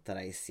girl that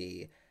I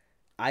see?"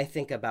 I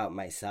think about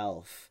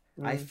myself.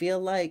 I feel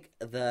like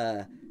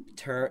the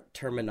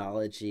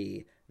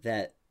terminology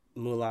that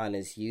Mulan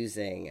is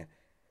using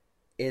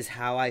is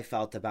how I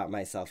felt about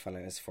myself when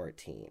I was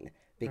 14,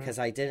 because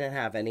I didn't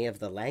have any of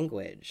the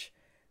language.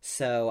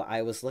 So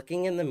I was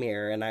looking in the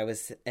mirror and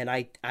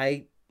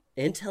I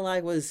until I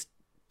was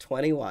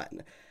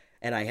 21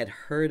 and I had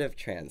heard of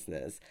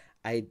transness,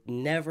 I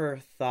never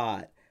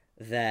thought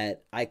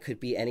that I could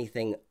be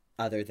anything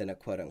other than a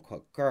quote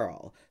unquote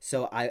girl.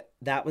 So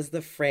that was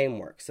the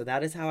framework. So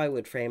that is how I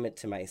would frame it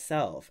to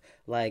myself.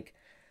 Like,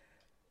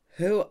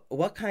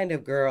 what kind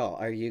of girl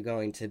are you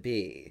going to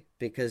be?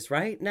 Because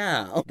right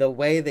now, the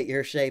way that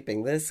you're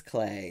shaping this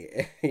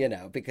clay,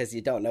 because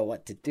you don't know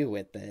what to do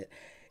with it,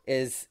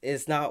 is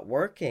not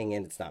working,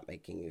 and it's not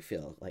making you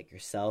feel like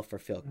yourself or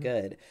feel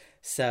good.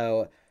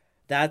 So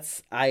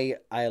that's, I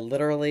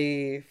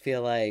literally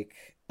feel like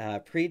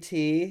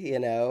pre-T,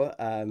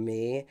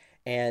 me.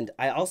 And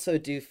I also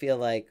do feel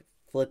like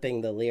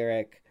flipping the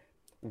lyric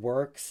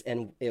works,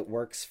 and it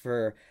works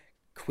for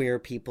queer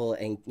people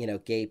and, you know,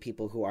 gay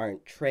people who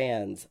aren't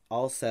trans.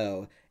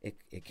 Also, it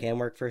can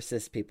work for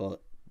cis people.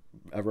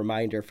 A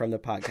reminder from the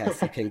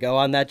podcast, you can go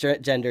on that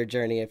gender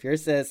journey. If you're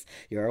cis,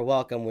 you're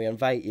welcome. We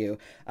invite you.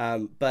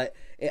 But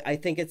I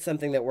think it's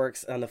something that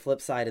works on the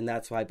flip side, and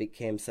that's why it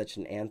became such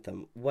an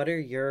anthem. What are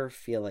your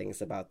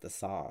feelings about the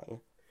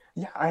song?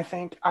 Yeah,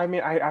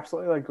 I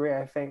absolutely agree.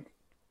 I think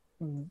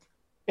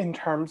in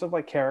terms of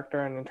like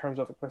character and in terms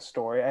of like, the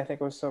story, I think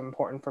it was so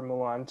important for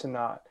Mulan to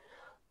not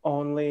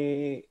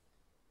only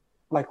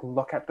like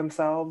look at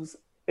themselves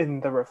in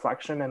the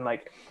reflection, and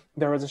like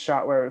there was a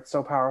shot where it's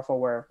so powerful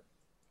where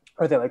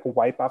they like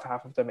wipe off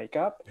half of the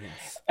makeup.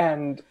 Yes.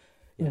 And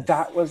Yes.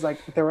 that was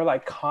like they were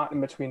like caught in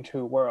between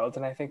two worlds.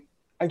 And I think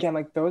again,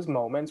 like those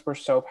moments were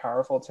so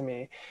powerful to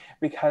me,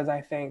 because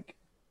I think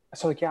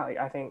so like yeah, like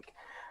I think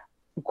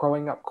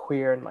growing up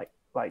queer and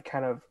like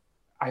kind of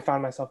I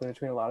found myself in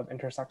between a lot of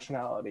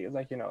intersectionalities,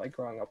 like, you know, like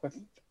growing up with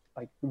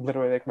like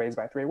literally like raised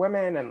by three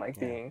women, and like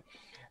being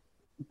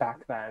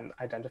back then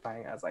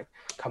identifying as like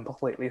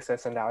completely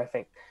cis, and now I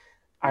think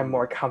I'm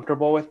more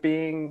comfortable with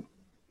being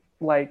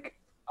like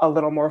a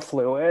little more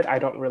fluid. I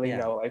don't really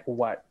know like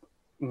what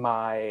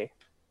my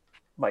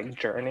like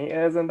journey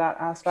is in that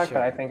aspect,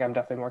 but I think I'm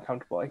definitely more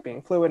comfortable like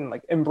being fluid and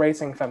like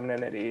embracing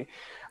femininity.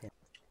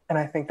 And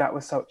I think that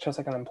was so just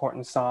like an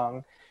important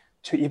song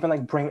to even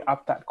like bring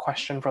up that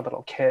question for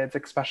little kids,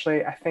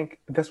 especially I think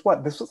this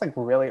was like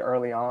really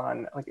early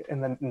on, like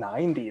in the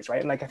 90s,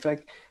 right? And like I feel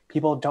like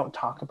people don't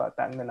talk about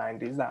that in the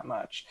 90s that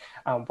much,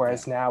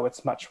 whereas now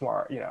it's much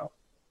more, you know,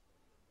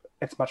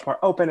 it's much more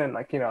open, and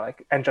like, you know,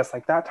 like, and just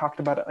like that talked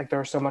about it, like there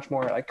was so much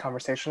more like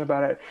conversation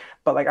about it.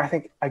 But like I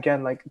think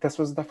again, like this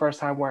was the first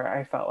time where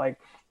I felt like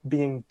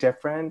being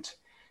different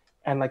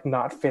and like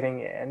not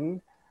fitting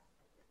in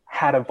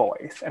had a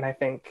voice. And I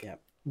think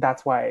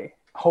that's why,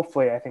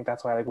 hopefully I think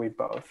that's why like we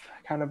both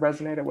kind of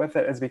resonated with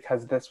it, is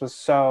because this was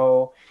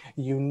so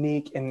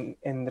unique in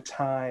the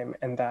time,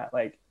 and that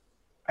like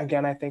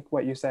again, I think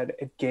what you said,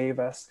 it gave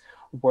us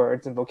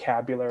words and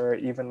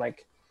vocabulary, even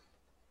like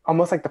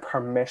almost like the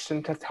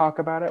permission to talk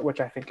about it, which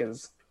I think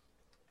is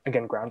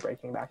again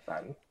groundbreaking back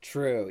then.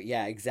 True.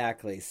 Yeah,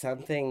 exactly.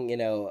 Something, you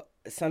know,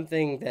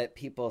 something that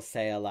people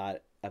say a lot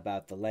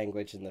about the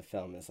language in the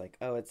film is like,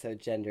 oh, it's so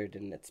gendered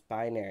and it's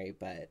binary,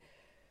 but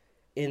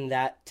in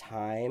that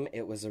time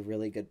it was a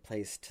really good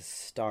place to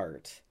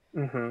start.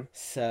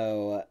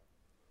 So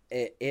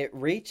it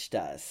reached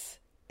us.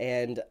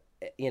 And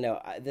you know,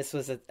 this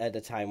was at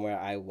a time where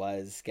I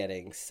was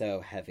getting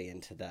so heavy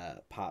into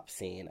the pop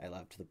scene. I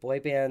loved the boy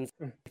bands.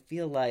 I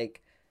feel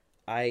like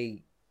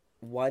I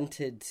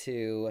wanted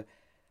to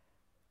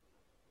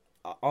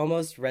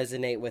almost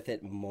resonate with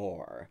it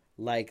more.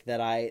 Like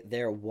that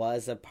there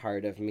was a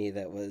part of me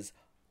that was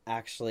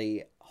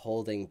actually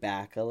holding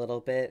back a little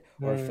bit,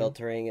 or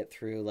filtering it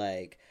through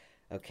like,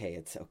 okay,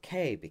 it's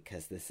okay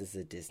because this is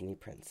a Disney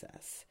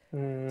princess.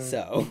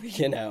 So,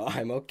 you know,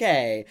 I'm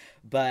okay.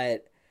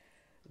 But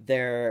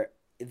there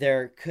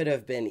could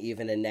have been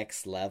even a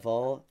next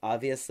level.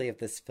 Obviously, if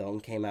this film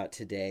came out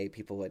today,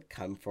 people would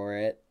come for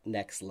it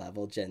next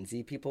level. Gen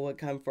Z people would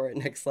come for it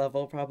next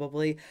level,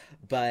 probably.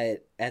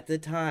 But at the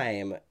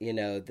time, you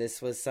know,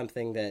 this was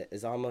something that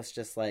is almost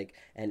just like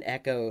an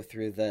echo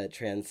through the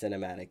trans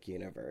cinematic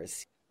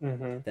universe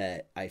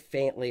that I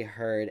faintly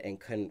heard and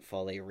couldn't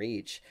fully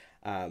reach.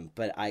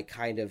 But I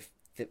kind of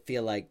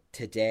feel like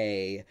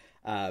today,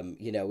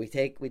 you know, we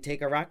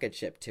take a rocket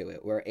ship to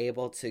it. We're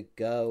able to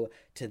go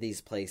to these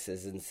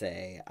places and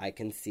say, I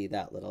can see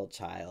that little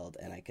child,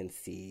 and I can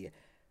see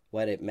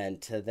what it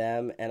meant to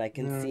them, and I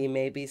can see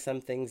maybe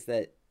some things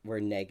that were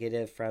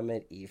negative from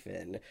it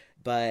even,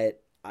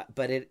 but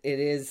it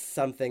is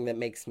something that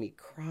makes me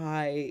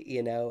cry,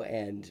 you know,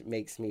 and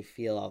makes me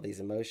feel all these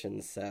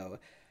emotions. So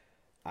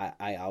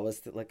I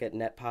always look at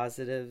net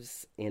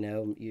positives, you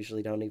know,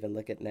 usually don't even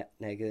look at net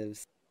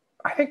negatives.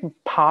 I think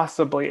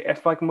possibly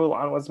if like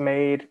Mulan was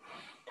made,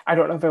 I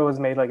don't know if it was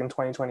made like in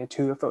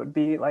 2022, if it would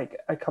be like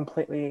a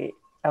completely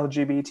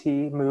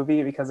LGBT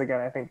movie, because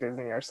again, I think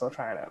Disney are still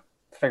trying to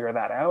figure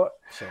that out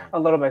a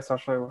little bit,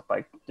 especially with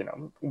like, you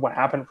know, what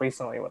happened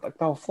recently with like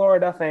the whole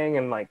Florida thing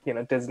and like, you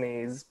know,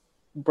 Disney's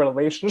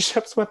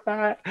relationships with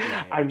that.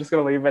 I'm just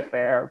gonna leave it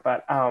there.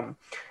 But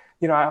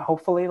you know,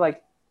 hopefully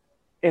like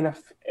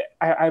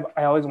I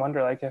always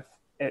wonder like if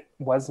it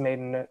was made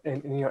in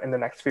you know, in the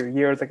next few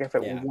years, like if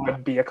it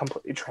would be a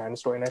completely trans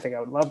story, and I think I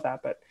would love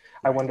that, but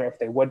I wonder if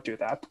they would do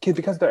that,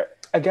 because they're,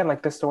 again,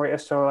 like this story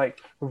is so like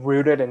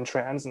rooted in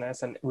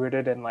transness and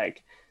rooted in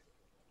like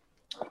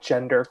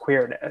gender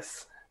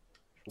queerness.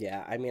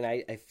 Yeah, I mean,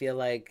 I feel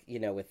like, you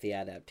know, with the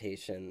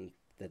adaptation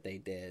that they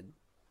did.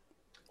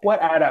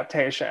 What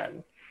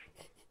adaptation?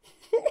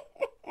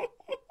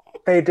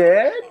 They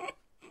did?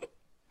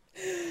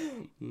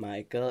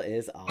 Michael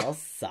is all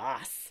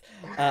sauce.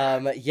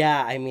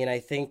 Yeah, I mean, I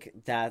think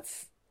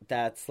that's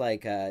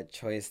like a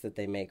choice that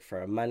they make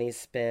for a money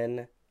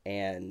spin,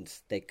 and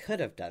they could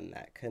have done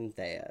that, couldn't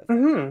they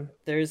have?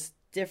 There's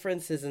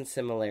differences and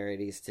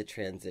similarities to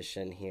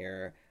transition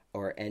here,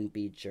 or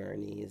NB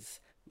journeys.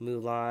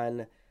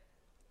 Mulan,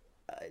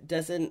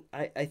 doesn't,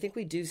 I think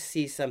we do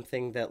see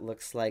something that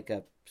looks like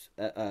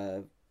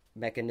a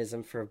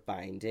mechanism for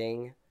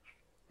binding.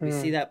 We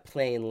see that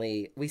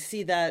plainly. We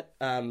see that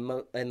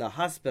in the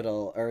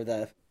hospital, or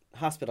the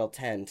hospital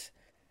tent.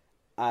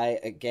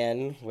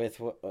 Again, with,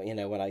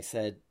 when I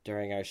said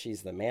during our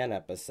She's the Man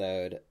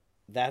episode,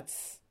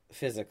 that's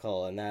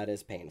physical and that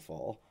is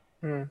painful.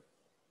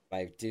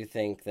 I do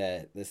think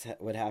that this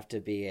would have to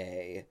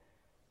be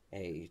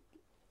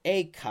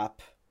a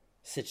cup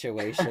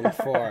situation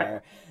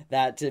for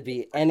that to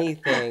be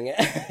anything,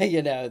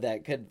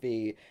 that could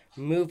be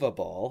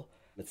movable.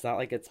 It's not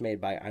like it's made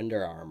by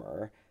Under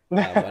Armour,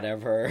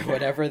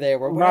 whatever they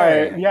were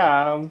wearing. Right,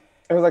 yeah.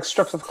 It was like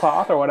strips of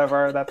cloth or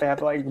whatever that they had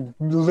to like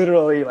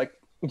literally like,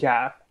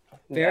 yeah.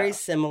 Very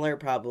similar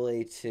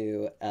probably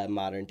to a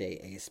modern day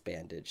ace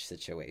bandage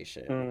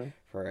situation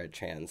for a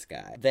trans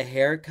guy. The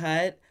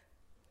haircut,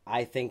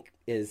 I think,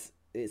 is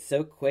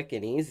so quick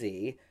and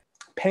easy.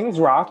 Ping's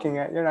rocking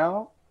it,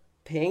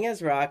 Ping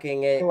is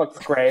rocking it. It looks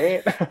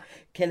great.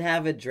 Can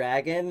have a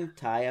dragon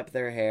tie up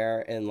their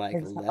hair in like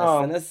less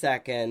than a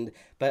second,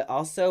 but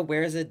also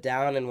wears it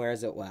down and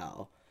wears it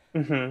well.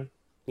 Mm-hmm.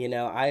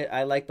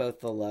 I like both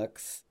the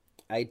looks.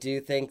 I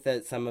do think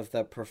that some of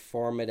the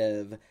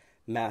performative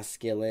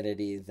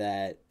masculinity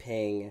that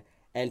Ping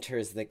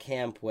enters the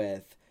camp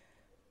with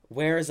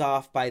wears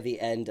off by the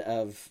end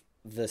of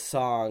the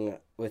song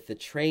with the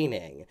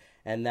training.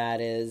 And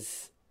that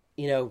is,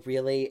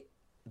 really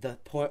the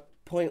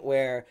point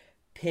where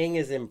Ping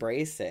is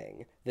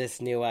embracing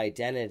this new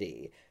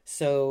identity.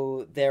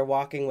 So they're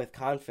walking with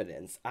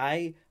confidence.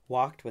 I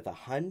walked with a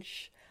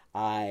hunch.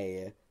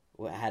 I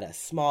had a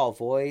small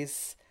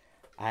voice.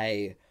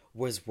 I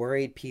was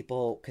worried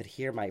people could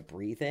hear my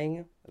breathing.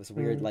 It was a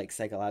weird,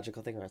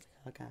 psychological thing where I was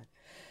like, oh, God,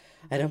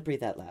 I don't breathe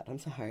that loud. I'm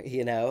sorry,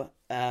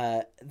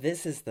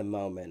 This is the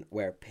moment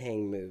where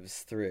Ping moves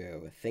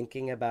through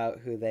thinking about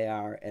who they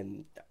are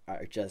and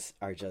are just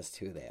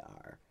who they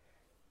are.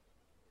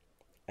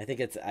 I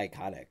think it's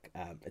iconic.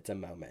 It's a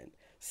moment.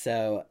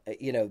 So,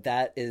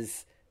 that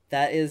is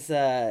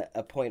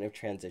a point of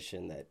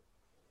transition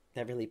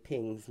that really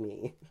pings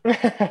me.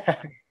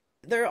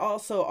 There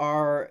also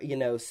are,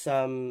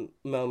 some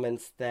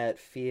moments that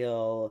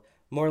feel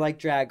more like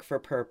drag for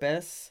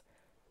purpose,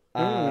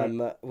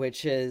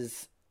 which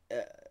is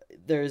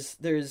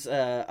there's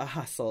a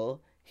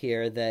hustle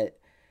here that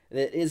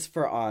is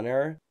for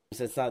honor.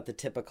 So it's not the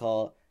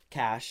typical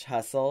cash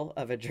hustle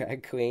of a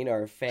drag queen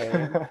or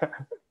fame.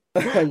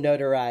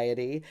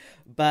 Notoriety,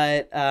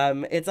 but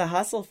it's a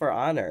hustle for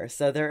honor.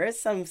 So there is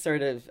some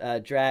sort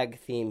of drag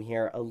theme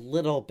here a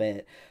little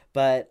bit,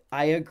 but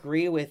I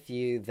agree with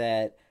you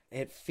that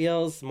it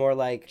feels more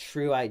like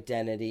true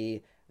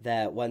identity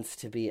that wants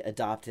to be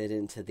adopted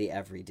into the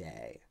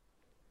everyday.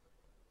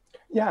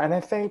 Yeah, and I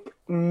think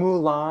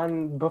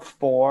Mulan,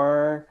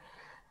 before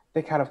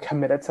they kind of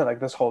committed to like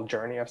this whole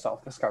journey of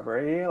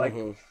self-discovery, like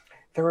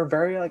they were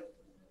very like,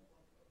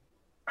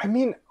 I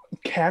mean,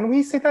 can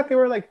we say that they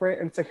were like very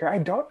insecure? I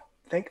don't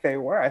think they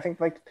were. I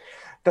think like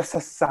the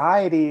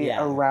society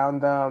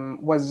around them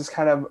was just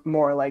kind of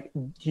more like,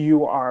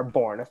 you are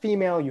born a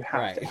female, you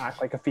have to act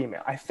like a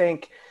female. I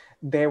think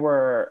they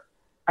were,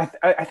 I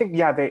think,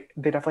 they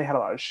definitely had a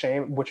lot of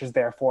shame, which is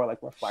therefore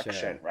like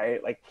reflection,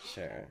 right? Like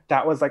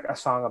that was like a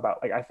song about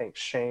like, I think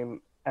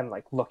shame and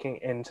like looking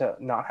into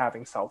not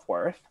having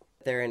self-worth.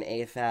 They're an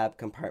AFAB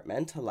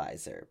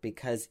compartmentalizer,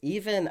 because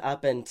even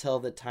up until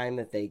the time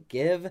that they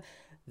give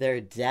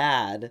their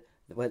dad,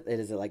 what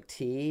is it, like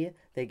tea?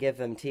 They give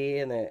them tea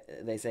and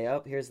they say,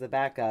 oh, here's the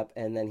backup.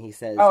 And then he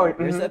says,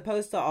 you're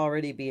supposed to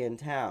already be in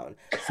town.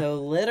 So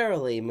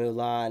literally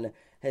Mulan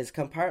is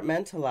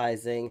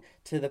compartmentalizing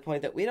to the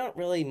point that we don't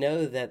really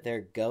know that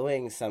they're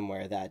going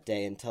somewhere that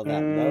day until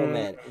that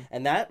moment.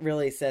 And that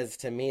really says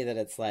to me that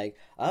it's like,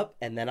 up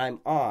and then I'm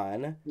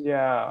on.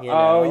 Yeah.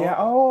 Oh, yeah.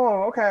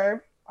 Oh, okay.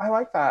 I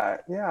like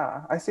that.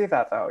 Yeah. I see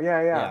that though.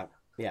 Yeah.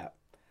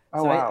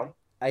 Oh, so wow.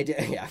 I do,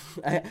 yeah.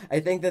 I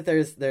think that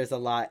there's a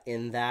lot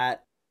in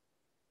that,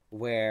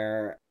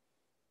 where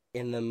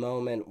in the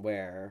moment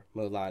where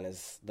Mulan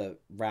is the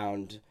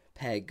round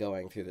peg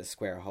going through the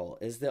square hole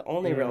is the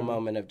only real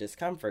moment of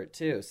discomfort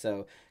too.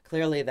 So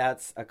clearly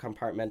that's a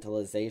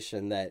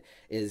compartmentalization that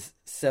is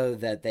so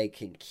that they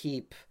can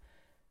keep,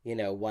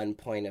 one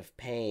point of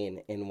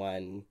pain in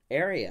one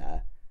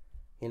area,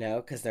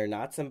 because they're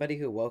not somebody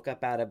who woke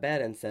up out of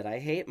bed and said, I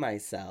hate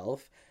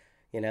myself.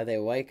 They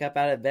wake up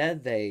out of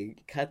bed, they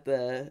cut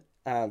the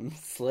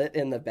slit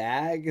in the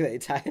bag, they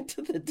tie it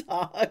to the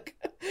dog.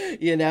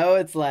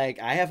 It's like,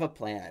 I have a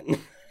plan.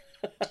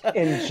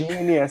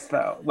 Ingenious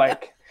though.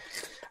 Like,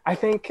 I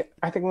think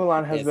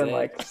Mulan has been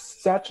like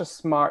such a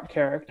smart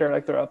character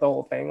like throughout the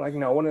whole thing. Like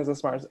no one is as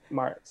smart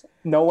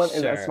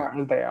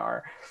as they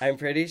are. I'm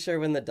pretty sure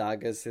when the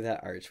dog goes through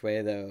that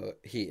archway though,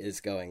 he is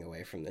going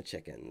away from the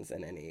chickens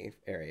in any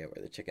area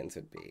where the chickens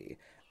would be.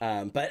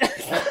 But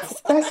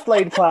best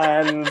laid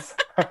plans.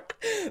 But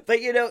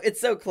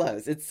it's so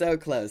close. It's so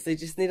close. They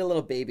just need a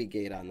little baby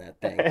gate on that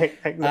thing.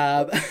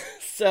 Exactly.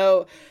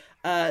 So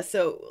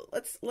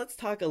let's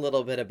talk a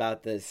little bit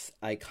about this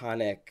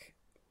iconic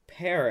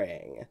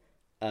pairing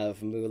of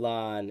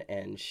Mulan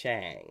and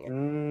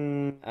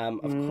Shang. Of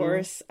Mm.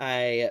 course,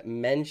 I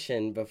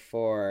mentioned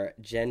before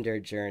gender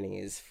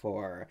journeys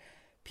for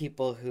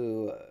people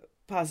who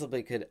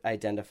possibly could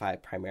identify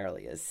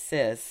primarily as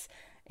cis,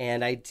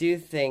 and I do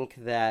think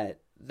that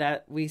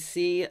we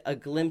see a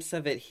glimpse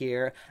of it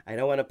here. I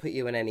don't want to put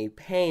you in any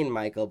pain,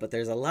 Michael, but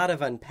there's a lot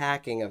of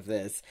unpacking of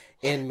this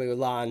in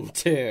Mulan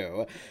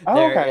too. Oh,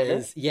 There okay.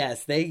 is,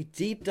 yes, they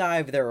deep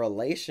dive their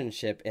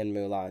relationship in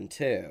Mulan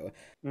too.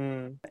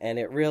 Mm. And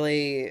it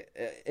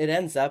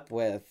ends up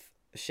with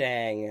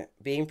Shang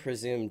being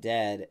presumed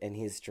dead, and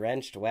he's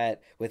drenched wet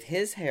with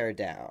his hair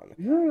down.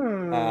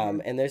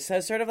 Mm. And there's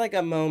sort of like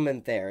a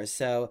moment there.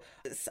 So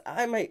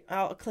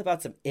I'll clip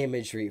out some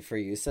imagery for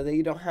you so that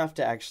you don't have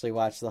to actually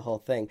watch the whole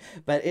thing.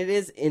 But it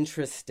is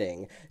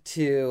interesting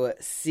to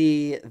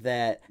see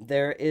that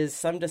there is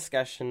some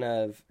discussion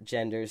of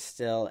gender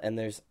still, and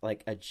there's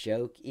like a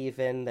joke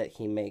even that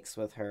he makes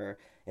with her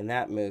in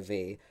that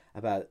movie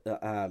about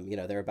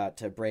they're about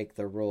to break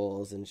the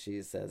rules, and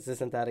she says,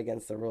 "Isn't that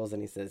against the rules?"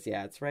 And he says,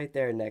 "Yeah, it's right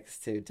there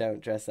next to don't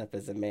dress up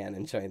as a man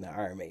and join the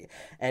army."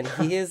 And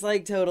he is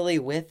like totally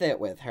with it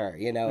with her,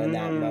 in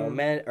that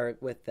moment, or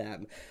with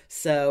them.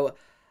 So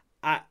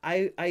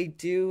I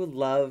do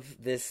love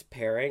this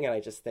pairing, and I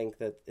just think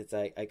that it's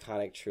an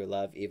iconic true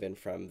love even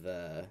from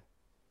the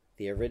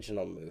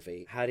original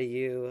movie. How do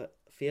you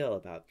feel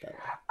about them?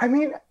 I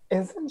mean,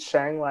 isn't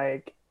Shang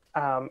like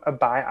a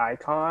bi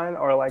icon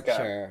or like a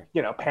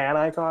Sure. pan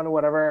icon or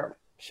whatever?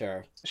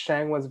 Sure.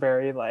 Shang was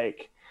very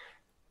like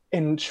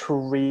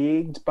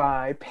intrigued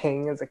by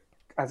Ping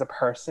as a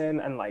person,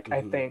 and like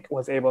I think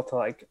was able to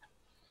like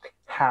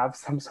have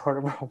some sort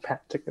of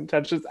romantic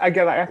intentions.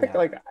 Again, I think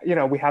like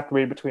we have to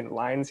read between the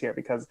lines here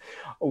because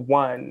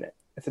one,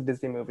 it's a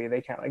Disney movie,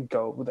 they can't like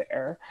go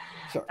there,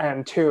 Sure.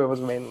 and two, it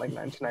was made in like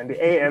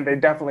 1998, and they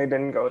definitely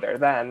didn't go there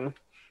then.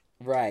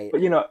 Right.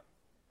 But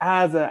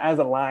as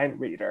a line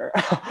reader,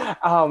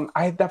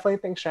 I definitely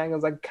think Shang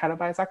is like kind of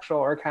bisexual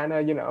or kind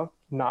of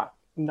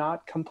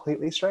not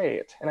completely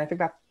straight, and I think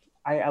that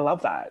I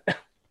love that.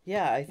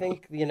 Yeah, I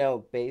think,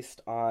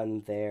 based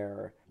on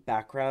their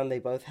background, they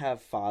both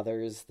have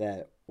fathers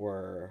that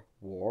were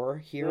war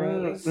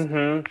heroes.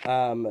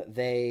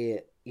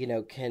 They,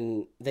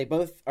 they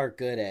both are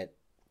good at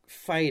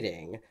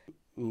fighting.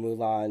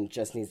 Mulan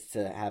just needs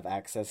to have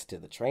access to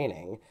the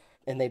training.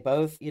 And they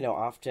both,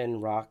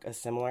 often rock a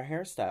similar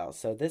hairstyle.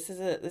 So this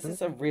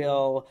is a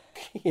real,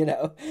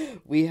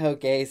 WeHo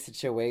gay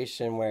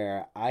situation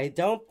where I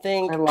don't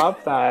think I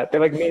love that. They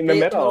like meet in the they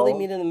middle. totally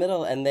meet in the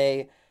middle, and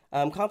they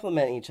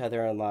complement each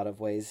other in a lot of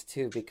ways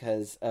too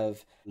because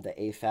of the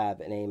AFAB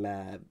and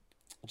AMAB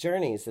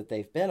journeys that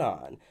they've been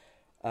on.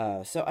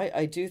 So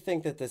I do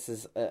think that this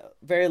is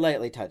very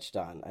lightly touched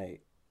on.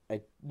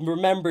 I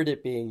remembered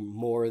it being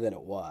more than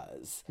it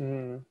was.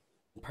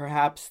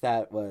 Perhaps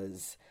that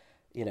was,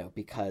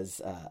 because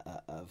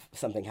of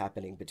something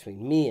happening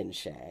between me and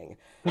Shang.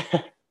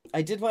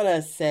 I did want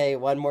to say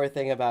one more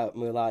thing about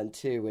Mulan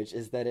too, which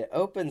is that it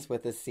opens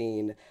with a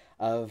scene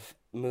of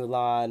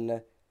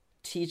Mulan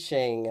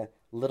teaching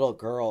little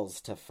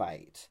girls to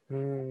fight.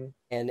 And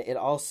it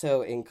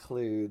also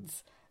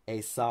includes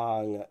a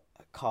song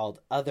called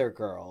Other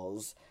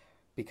Girls,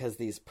 because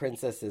these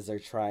princesses are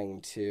trying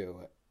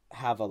to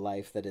have a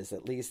life that is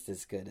at least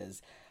as good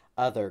as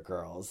other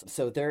girls.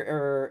 So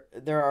there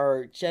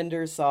are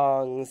gender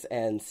songs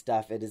and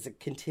stuff. It is a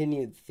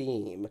continued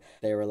theme.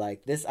 They were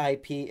like, this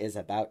IP is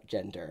about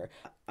gender.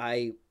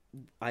 I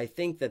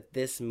think that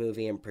this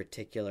movie in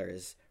particular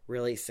is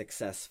really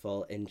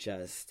successful in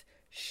just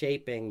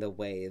shaping the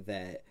way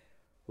that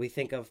we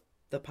think of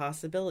the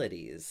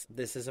possibilities.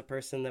 This is a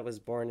person that was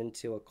born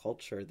into a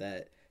culture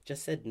that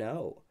just said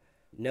no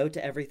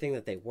to everything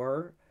that they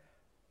were,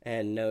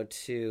 and no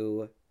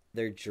to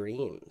their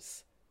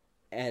dreams.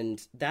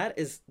 And that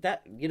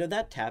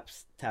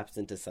taps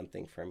into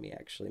something for me,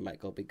 actually,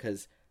 Michael,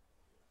 because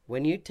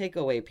when you take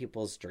away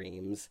people's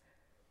dreams,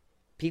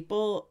 sometimes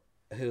people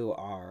who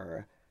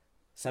are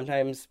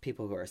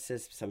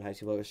cis, sometimes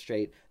people who are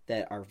straight,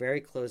 that are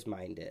very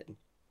closed-minded,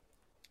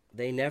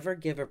 they never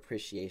give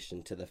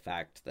appreciation to the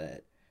fact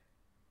that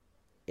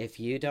if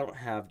you don't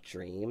have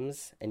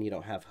dreams and you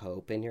don't have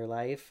hope in your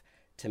life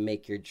to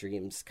make your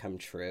dreams come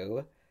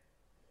true,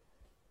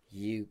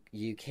 you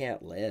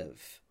can't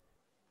live.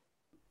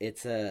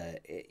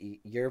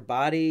 Your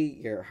body,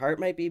 your heart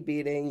might be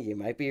beating, you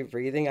might be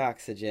breathing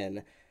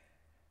oxygen,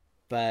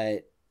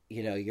 but,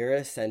 you're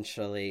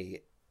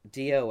essentially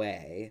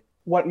DOA.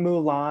 What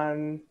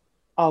Mulan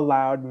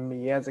allowed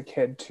me as a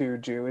kid to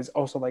do is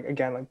also like,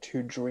 again, like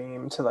to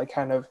dream, to like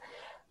kind of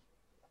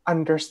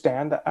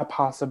understand a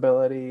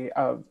possibility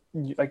of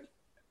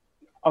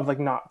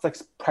not like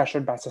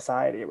pressured by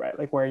society, right?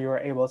 Like where you are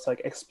able to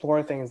like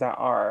explore things that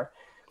are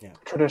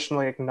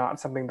traditionally like, not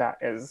something that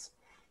is,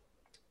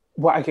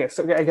 well, I guess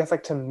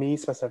like to me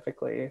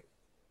specifically,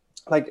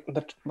 I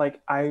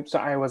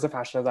was a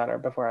fashion designer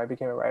before I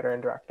became a writer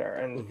and director,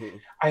 and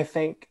I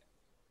think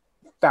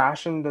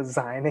fashion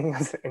designing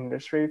as an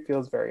industry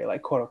feels very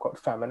like quote unquote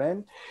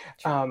feminine,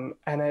 and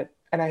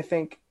I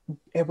think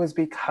it was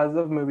because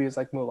of movies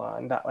like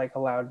Mulan that like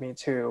allowed me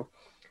to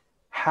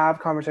have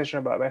conversation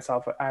about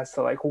myself as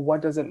to like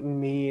what does it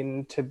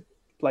mean to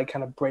like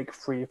kind of break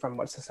free from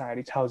what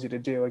society tells you to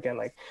do. Again,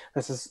 like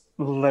this is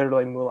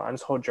literally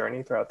Mulan's whole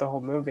journey throughout the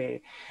whole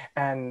movie,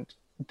 and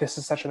this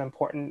is such an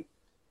important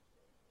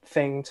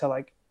thing to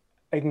like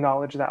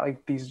acknowledge that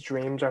like these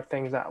dreams are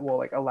things that will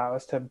like allow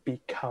us to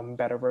become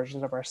better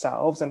versions of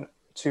ourselves and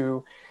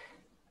to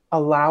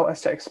allow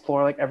us to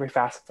explore like every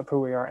facet of who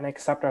we are and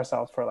accept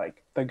ourselves for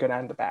like the good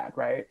and the bad,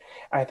 right?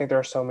 I think there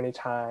are so many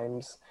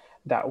times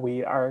that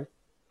we are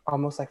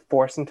almost like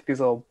forced into these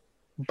little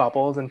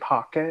bubbles and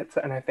pockets,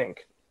 and I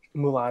think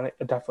Mulan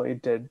definitely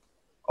did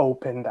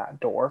open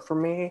that door for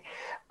me.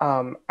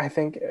 I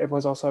think it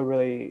was also a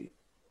really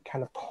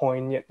kind of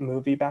poignant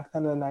movie back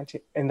then in the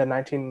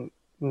 1990s,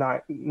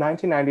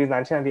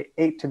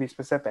 1998 to be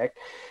specific.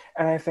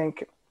 And I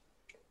think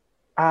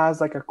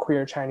as like a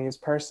queer Chinese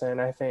person,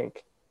 I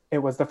think it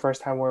was the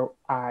first time where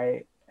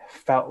I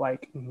felt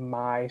like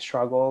my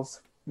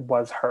struggles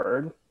was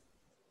heard.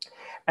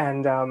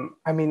 And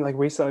I mean, like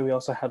recently we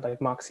also had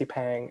like Moxie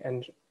Pang,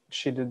 and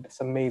she did this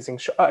amazing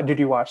show. Did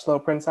you watch Little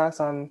Princess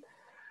on?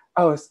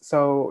 Oh,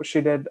 so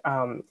she did.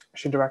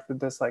 She directed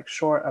this like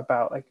short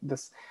about like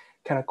this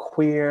kind of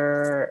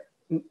queer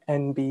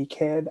NB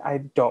kid. I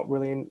don't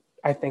really.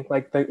 I think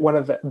like one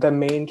of the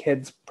main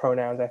kids'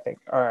 pronouns I think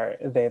are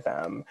they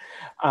them,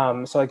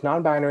 so like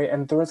non-binary.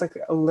 And there was like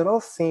a little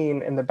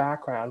scene in the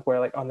background where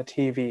like on the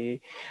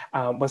TV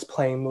was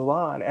playing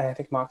Mulan, and I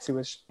think Moxie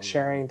was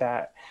sharing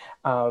that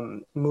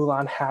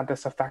Mulan had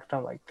this effect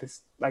on like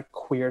this like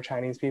queer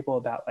Chinese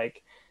people that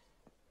like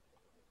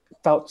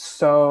felt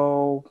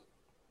so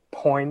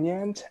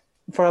poignant,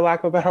 for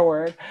lack of a better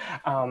word.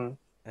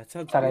 That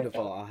sounds That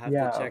beautiful. I'll have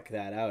yeah. to check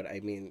that out.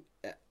 I mean,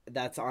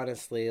 that's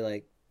honestly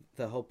like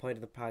the whole point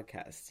of the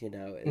podcast,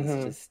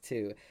 is just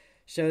to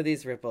show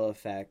these ripple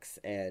effects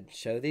and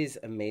show these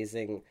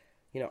amazing,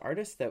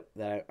 artists that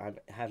I'm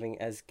having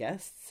as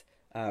guests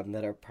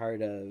that are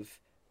part of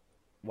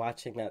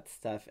watching that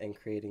stuff and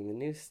creating the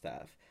new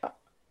stuff.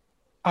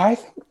 I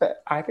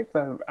think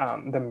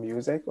the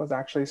music was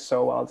actually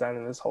so well done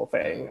in this whole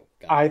thing.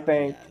 Oh, God,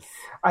 yes.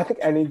 I think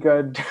any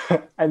good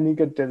any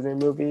good Disney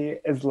movie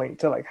is linked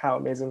to like how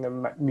amazing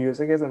the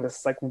music is, and this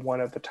is like one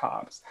of the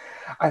tops.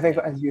 I think,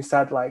 as you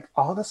said, like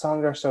all the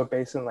songs are so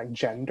based in like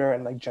gender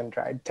and like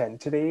gender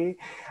identity,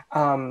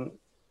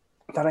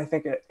 that I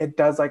think it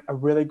does like a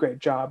really great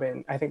job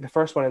in. I think the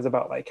first one is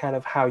about like kind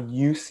of how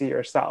you see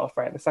yourself,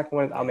 right? The second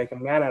one is I'll make a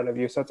man out of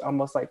you. So it's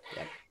almost like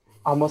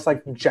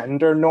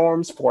gender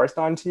norms forced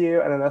onto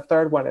you. And then the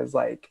third one is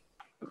like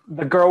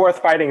the girl worth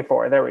fighting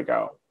for. There we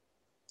go.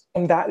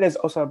 And that is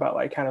also about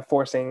like kind of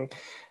forcing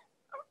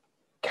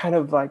kind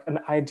of like an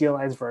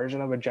idealized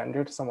version of a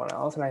gender to someone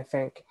else. And I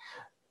think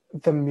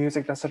the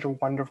music does such a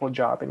wonderful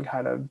job in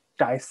kind of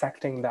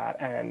dissecting that,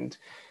 and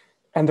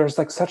there's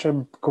like such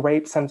a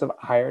great sense of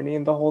irony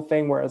in the whole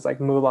thing, whereas like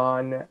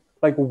Mulan,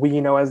 like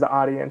we know as the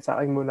audience that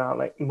like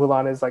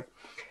Mulan is like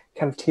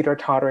kind of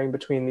teeter-tottering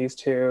between these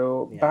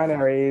two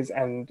binaries,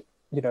 and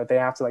they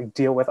have to like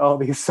deal with all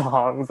these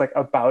songs like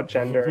about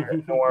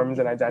gender norms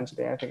and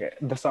identity. And I think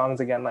the songs,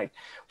 again, like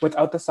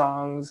without the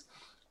songs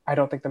I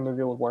don't think the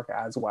movie would work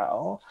as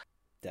well.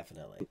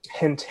 Definitely.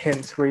 Hint,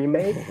 hint,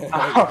 remake.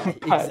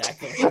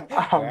 Exactly.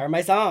 Where are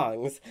my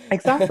songs?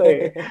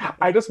 Exactly.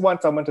 I just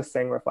want someone to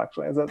sing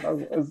Reflections. I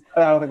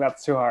don't think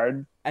that's too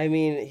hard. I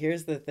mean,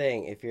 here's the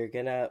thing. If you're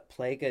going to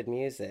play good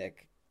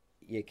music,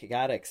 you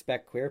got to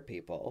expect queer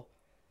people.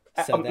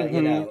 So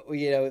that,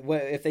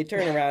 if they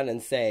turn around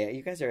and say,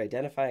 you guys are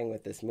identifying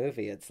with this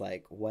movie, it's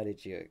like, what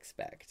did you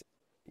expect?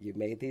 You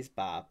made these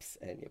bops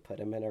and you put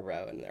them in a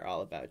row and they're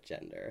all about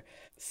gender.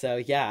 So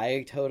yeah,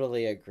 I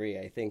totally agree.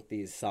 I think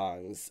these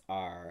songs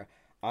are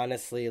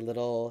honestly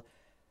little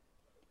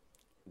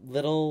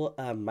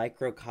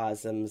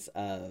microcosms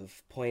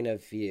of point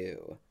of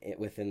view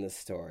within the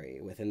story,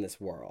 within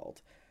this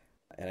world.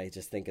 And I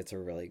just think it's a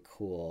really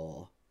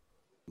cool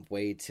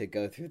way to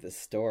go through the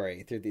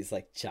story, through these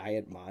like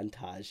giant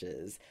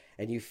montages,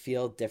 and you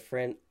feel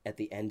different at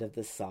the end of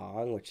the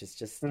song, which is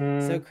just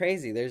so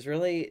crazy. There's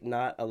really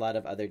not a lot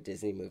of other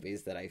Disney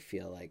movies that I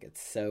feel like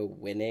it's so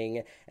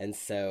winning, and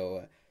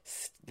so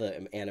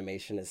the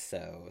animation is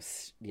so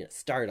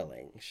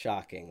startling,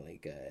 shockingly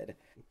good.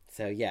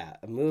 So yeah,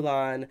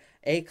 Mulan,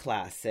 a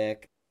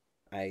classic.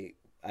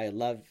 I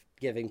love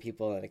giving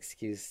people an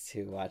excuse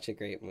to watch a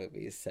great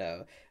movie,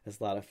 so it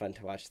was a lot of fun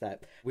to watch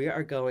that. We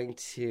are going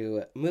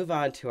to move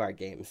on to our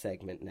game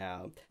segment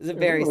now. It's a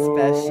very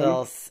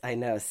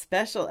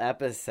special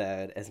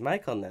episode, as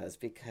Michael knows,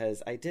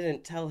 because I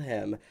didn't tell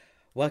him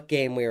what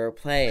game we were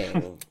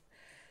playing.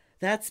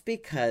 That's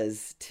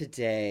because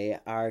today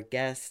our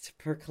guest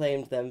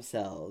proclaimed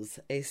themselves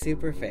a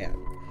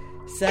superfan.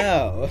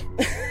 So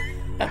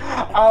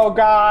Oh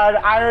God,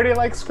 I already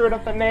like screwed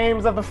up the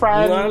names of the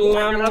friends. Mwah,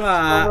 mwah, I'm gonna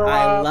mwah. screw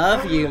I up.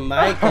 love you,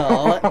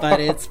 Michael, but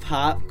it's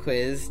pop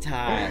quiz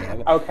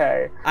time.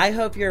 Okay. I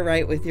hope you're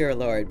right with your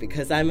Lord,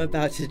 because I'm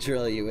about to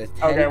drill you with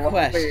 10 Okay, we'll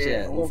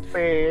questions. see. We'll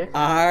see.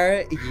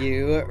 Are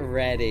you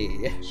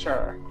ready?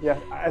 Sure. Yeah,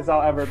 as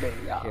I'll ever be.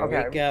 Yeah. Here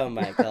Okay. we go,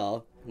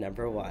 Michael.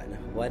 Number 1.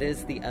 What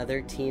is the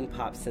other teen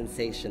pop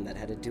sensation that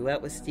had a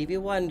duet with Stevie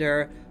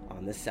Wonder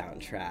on the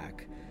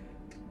soundtrack?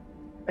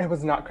 It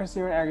was not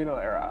Christina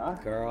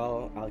Aguilera.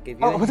 Girl, I'll give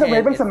you Oh, a was it hint.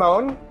 Raven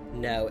Simone?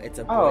 No, it's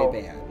a boy Oh.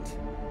 band.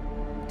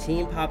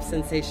 Teen pop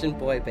sensation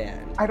boy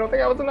band. I don't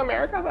think I was in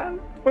America then.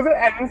 Was it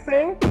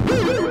NSYNC?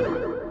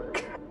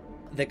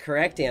 The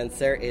correct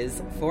answer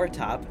is Four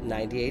Top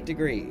 98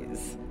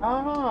 Degrees.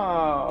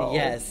 Oh.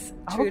 Yes,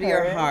 true to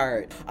your Okay.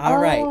 heart. All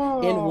right, in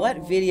Oh.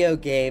 what video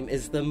game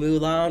is the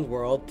Mulan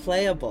world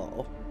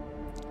playable?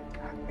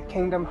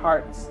 Kingdom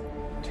Hearts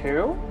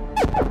 2?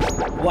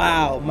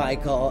 Wow,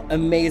 Michael,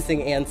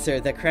 amazing answer.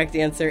 The correct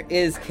answer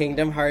is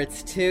Kingdom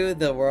Hearts 2,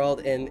 the world,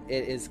 and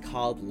it is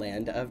called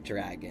Land of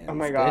Dragons. Oh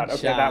my God. Good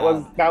Okay, job.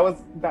 that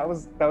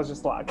was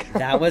just luck.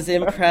 That was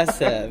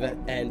impressive,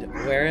 and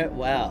wear it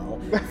well.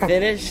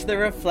 Finish the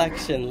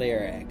reflection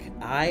lyric.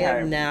 I am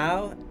Okay.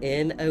 now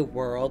in a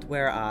world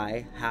where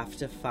I have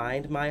to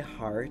find my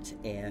heart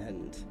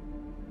and...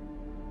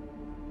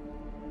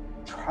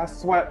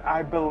 Trust what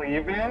I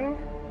believe in.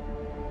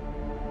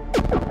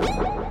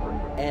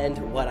 and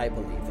what I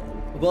believe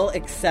in. We'll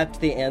accept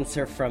the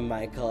answer from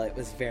Michael. It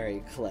was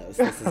very close.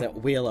 This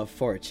isn't Wheel of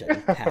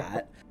Fortune,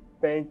 Pat.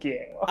 Thank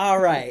you. All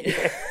right.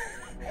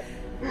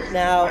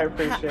 Now, I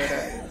appreciate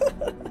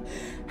it.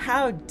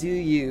 how do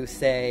you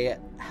say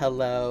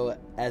hello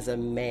as a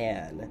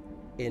man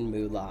in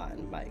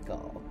Mulan,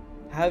 Michael?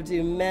 How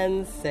do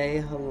men say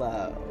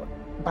hello?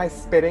 By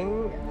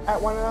spitting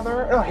at one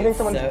another? Oh, hitting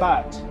someone's So-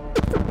 butt.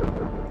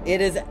 It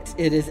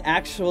is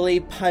actually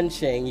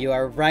punching. You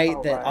are right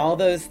Oh, that wow. all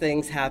those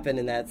things happen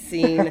in that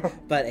scene,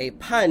 but a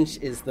punch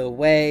is the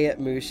way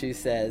Mushu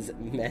says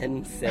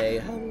men say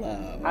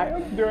hello. I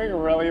am doing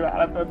really bad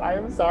at this. I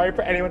am sorry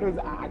for anyone who's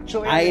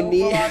actually a I real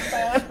need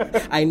Mulan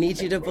fan. I need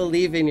you to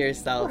believe in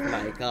yourself,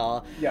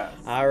 Michael. Yes.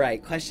 All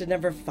right, question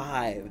number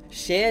 5.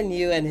 Shan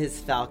Yu and his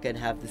falcon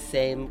have the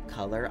same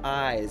color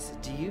eyes.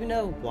 Do you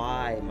know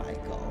why,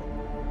 Michael?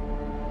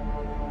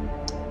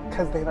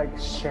 Because they like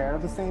share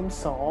the same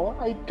soul.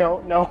 I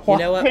don't know why. You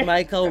know what,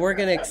 Michael? We're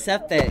going to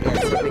accept that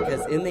answer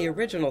because in the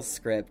original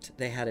script,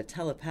 they had a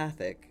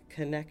telepathic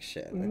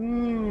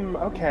connection.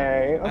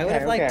 Okay. I would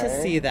have liked to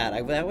okay. see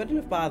that. That wouldn't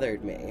have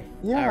bothered me.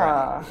 All Yeah,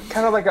 right.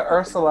 kind of like an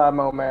Ursula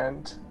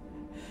moment.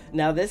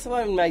 Now, this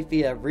one might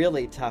be a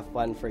really tough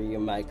one for you,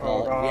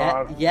 Michael. Oh,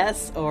 God.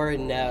 Yes or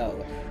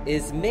no?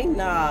 Is Ming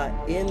Na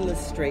in the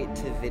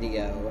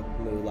straight-to-video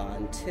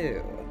Mulan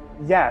 2?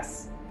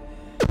 Yes.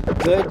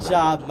 Good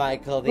job,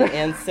 Michael. The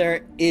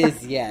answer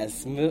is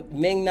yes.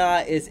 Ming Na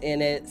is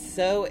in it.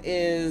 So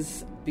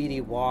is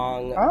BD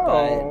Wong.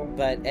 Oh.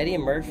 But Eddie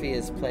Murphy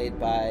is played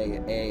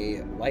by a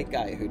white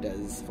guy who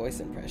does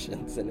voice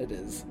impressions, and it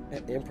is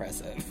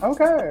impressive.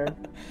 Okay.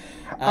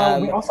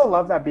 Um, we also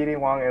love that BD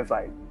Wong is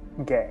like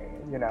gay.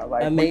 You know,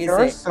 like Amazing. there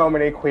are so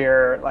many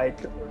queer like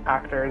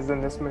actors in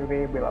this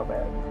movie. We love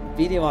it.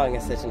 BD Wong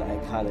is such an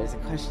icon. There's a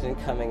question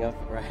coming up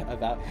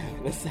about him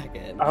in a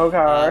second.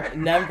 Okay.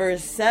 Number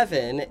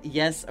 7,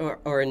 yes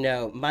or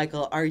no.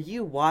 Michael, are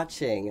you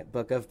watching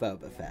Book of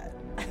Boba Fett?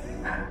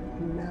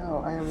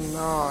 No, I am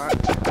not.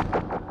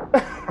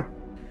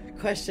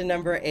 Question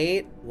number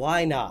 8,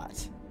 why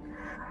not?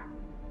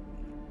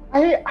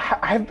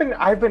 I've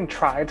been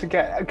trying to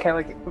get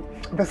like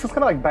this is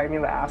gonna like bite me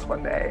in the ass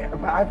one day,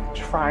 but I've been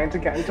trying to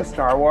get into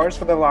Star Wars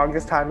for the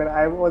longest time and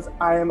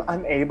I am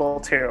unable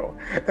to.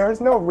 There is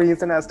no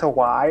reason as to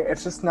why.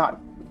 It's just not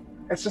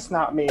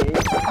me.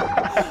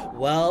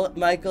 Well,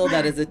 Michael,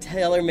 that is a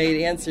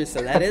tailor-made answer,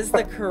 so that is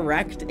the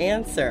correct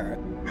answer.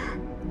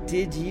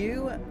 Did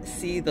you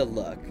see the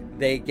look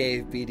they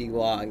gave BD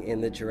Wong in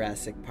the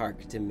Jurassic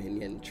Park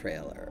Dominion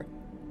trailer?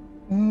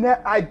 No,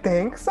 I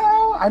think so.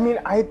 I mean,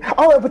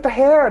 with the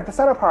hair, the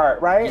center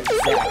part, right?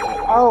 Exactly.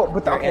 Oh,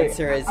 with the Your okay.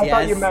 answer is I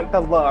thought you yes. meant the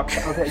look.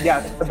 Okay,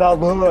 yes, the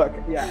look.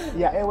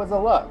 Yeah, it was a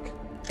look.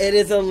 It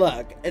is a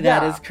look. That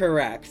Yeah. is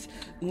correct.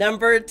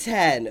 Number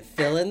 10,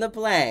 fill in the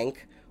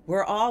blank.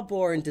 We're all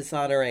born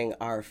dishonoring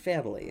our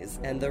families,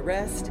 and the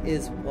rest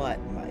is what,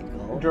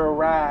 Michael?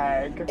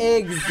 Drag.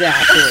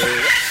 Exactly.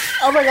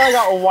 Oh my god, I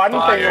got one thing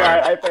Fire.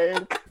 right, I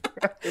think.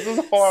 This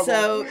is horrible.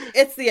 So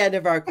it's the end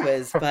of our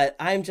quiz, but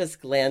I'm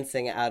just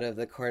glancing out of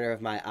the corner of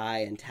my eye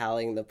and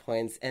tallying the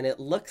points, and it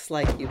looks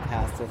like you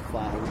passed with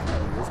flying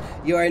colors.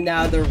 You are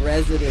now the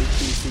resident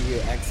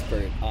TCU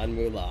expert on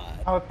Mulan.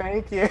 Oh,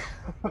 thank you.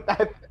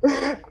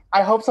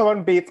 I hope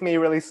someone beats me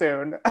really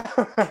soon.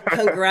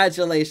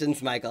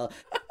 Congratulations, Michael.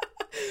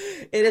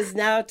 It is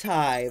now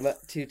time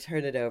to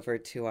turn it over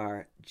to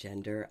our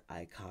Gender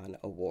Icon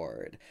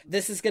Award.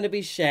 This is going to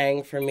be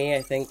Shang for me.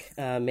 I think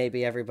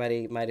maybe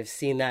everybody might have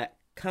seen that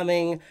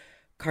coming.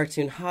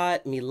 Cartoon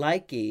hot, me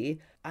likey.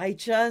 I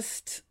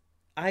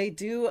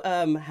do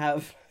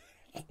have...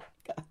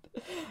 God.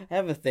 I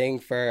have a thing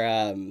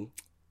for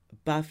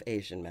buff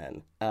Asian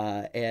men.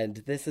 And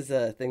this is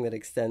a thing that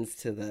extends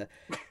to the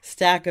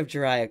stack of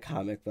Jiraiya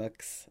comic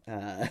books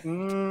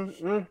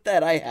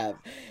that I have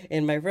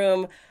in my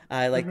room.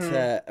 I like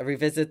to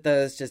revisit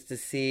those just to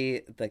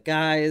see the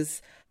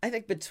guys. I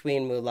think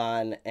between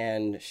Mulan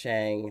and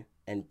Shang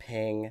and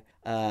Ping,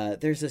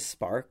 there's a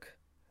spark.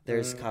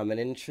 There's common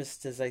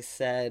interest, as I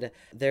said.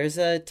 There's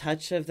a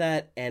touch of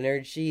that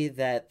energy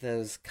that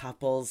those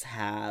couples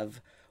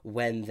have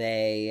when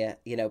they,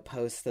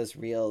 post those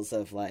reels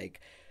of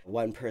like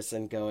one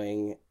person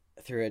going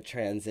through a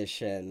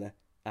transition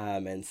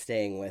and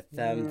staying with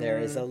them. There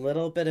is a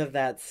little bit of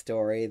that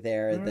story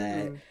there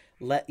that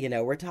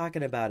we're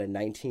talking about a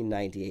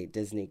 1998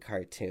 Disney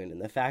cartoon, and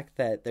the fact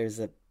that there's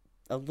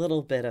a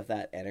little bit of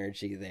that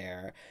energy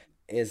there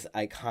is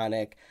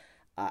iconic.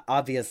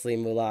 Obviously,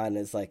 Mulan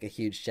is like a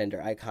huge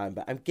gender icon,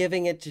 but I'm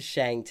giving it to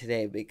Shang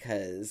today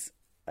because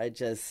I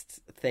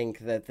just think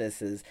that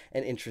this is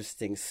an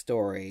interesting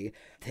story,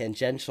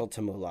 tangential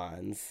to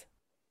Mulan's,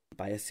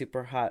 by a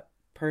super hot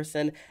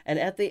person. And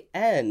at the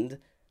end,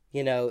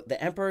 the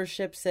Emperor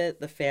ships it,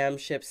 the fam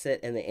ships it,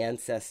 and the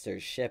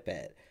ancestors ship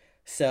it.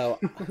 So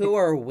who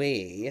are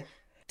we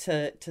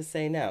to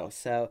say no?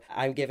 So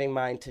I'm giving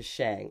mine to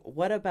Shang.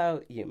 What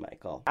about you,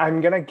 Michael?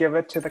 I'm going to give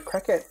it to the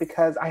cricket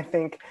because I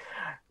think,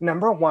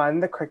 number one,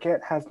 the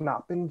cricket has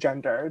not been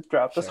gendered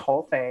throughout this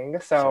whole thing.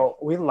 So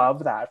we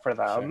love that for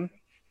them. Sure.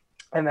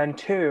 And then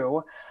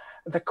two,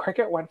 the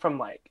cricket went from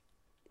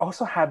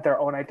also had their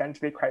own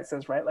identity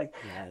crisis, right?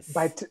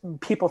 By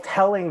people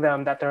telling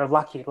them that they're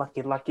lucky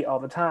all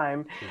the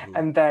time.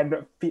 And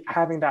then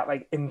having that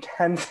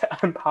intense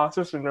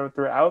imposter syndrome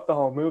throughout the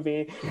whole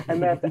movie.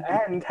 And then at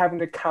the end, having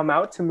to come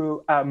out to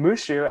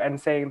Mushu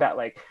and saying that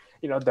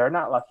they're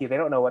not lucky. They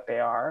don't know what they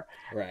are.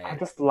 Right. I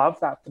just love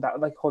that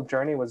whole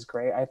journey was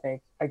great. I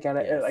think, again,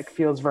 it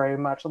feels very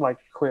much like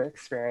a queer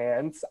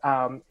experience.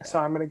 So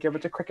I'm going to give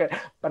it to cricket.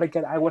 But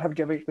again, I would have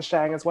given it to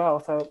Shang as well.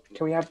 So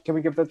can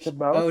we give this to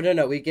both? Oh,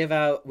 no. We give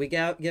out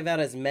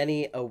as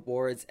many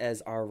awards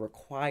as are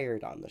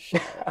required on the show.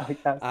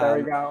 Yes, there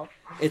we go.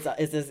 It's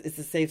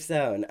a safe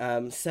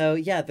zone. So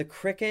yeah, the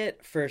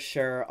cricket for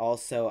sure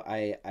also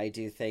I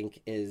do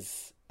think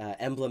is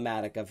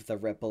emblematic of the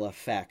ripple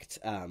effect,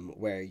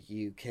 where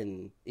you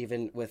can,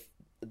 even with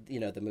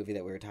the movie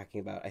that we were talking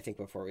about, I think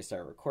before we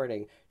started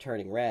recording,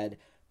 Turning Red,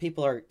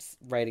 people are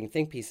writing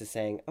think pieces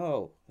saying,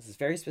 oh, this is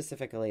very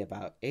specifically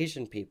about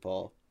Asian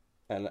people,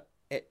 and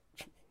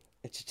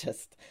it's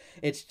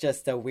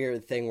just a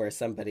weird thing where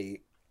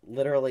somebody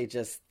literally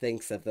just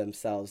thinks of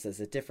themselves as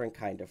a different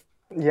kind of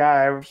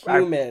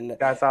human.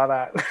 I saw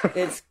that.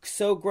 It's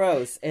so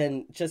gross.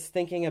 And just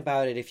thinking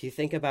about it, if you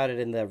think about it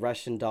in the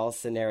Russian doll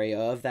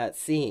scenario of that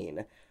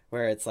scene,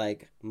 where it's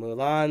like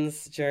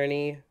Mulan's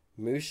journey,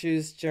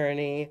 Mushu's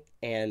journey,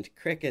 and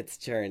Cricket's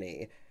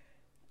journey.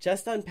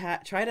 Just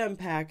try to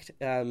unpack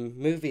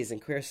movies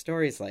and queer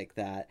stories like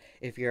that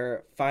if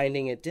you're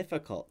finding it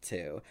difficult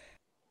to.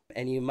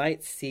 And you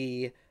might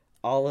see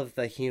all of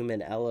the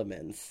human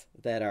elements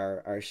that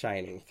are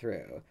shining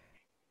through.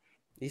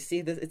 You see,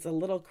 it's a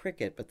little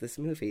cricket, but this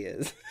movie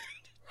is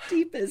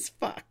deep as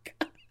fuck.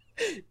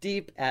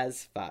 Deep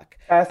as fuck.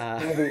 Best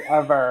movie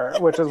ever,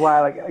 which is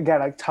why,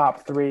 again,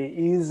 top three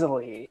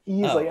easily.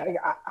 Oh.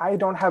 I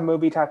don't have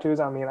movie tattoos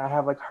on me, and I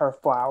have her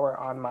flower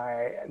on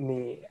my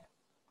knee.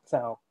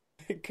 So,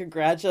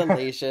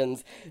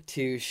 congratulations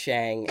to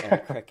Shang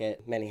and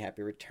Cricket. Many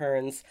happy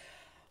returns.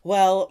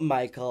 Well,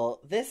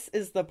 Michael, this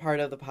is the part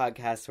of the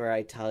podcast where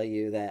I tell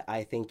you that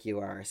I think you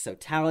are so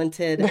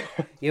talented.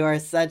 You are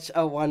such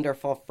a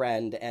wonderful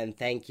friend, and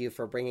thank you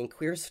for bringing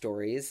queer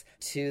stories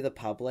to the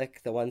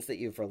public. The ones that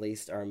you've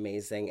released are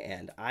amazing,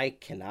 and I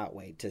cannot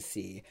wait to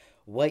see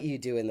what you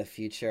do in the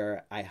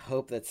future. I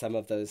hope that some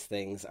of those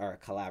things are a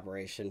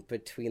collaboration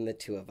between the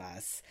two of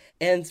us,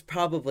 and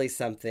probably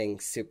something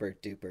super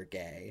duper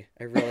gay.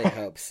 I really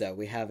hope so.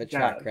 We have a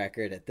track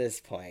record at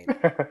this point.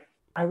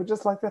 I would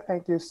just like to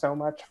thank you so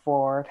much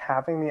for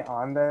having me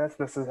on this.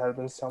 This has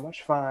been so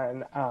much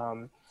fun.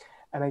 And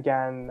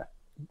again,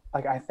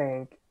 I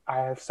think I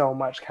have so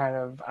much kind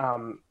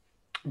of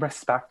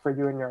respect for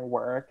you and your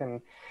work.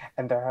 And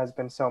there has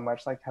been so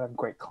much kind of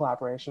great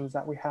collaborations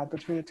that we had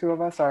between the two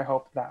of us. So I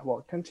hope that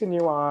will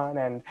continue on.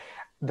 And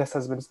this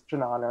has been such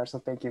an honor. So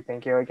thank you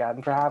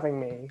again for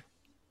having me.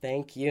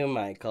 Thank you,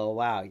 Michael.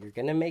 Wow, you're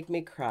going to make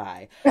me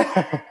cry.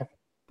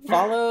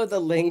 Follow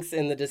the links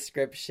in the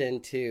description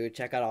to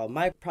check out all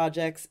my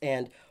projects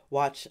and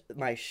watch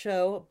my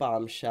show,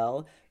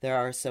 Bombshell. There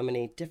are so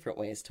many different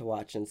ways to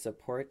watch and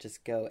support.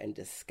 Just go and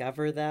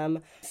discover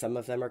them. Some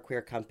of them are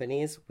queer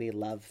companies. We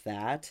love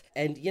that.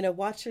 And,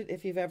 watch it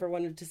if you've ever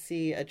wanted to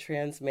see a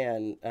trans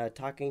man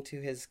talking to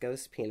his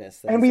ghost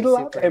penis. And we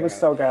loved it. It was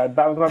so good.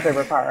 That was my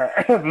favorite part.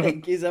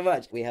 Thank you so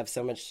much. We have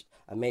so much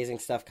amazing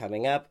stuff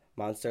coming up.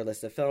 Monster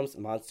list of films,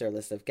 monster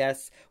list of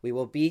guests. We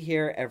will be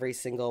here every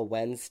single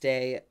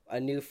Wednesday.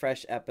 A new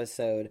fresh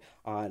episode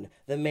on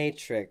The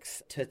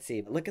Matrix,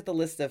 Tootsie. Look at the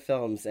list of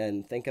films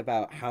and think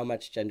about how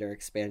much gender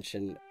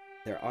expansion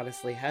there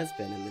honestly has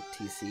been in the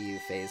TCU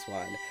Phase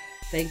 1.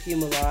 Thank you,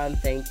 Mulan.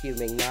 Thank you,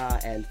 Ming-Na.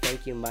 And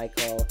thank you,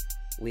 Michael.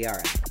 We are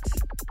out.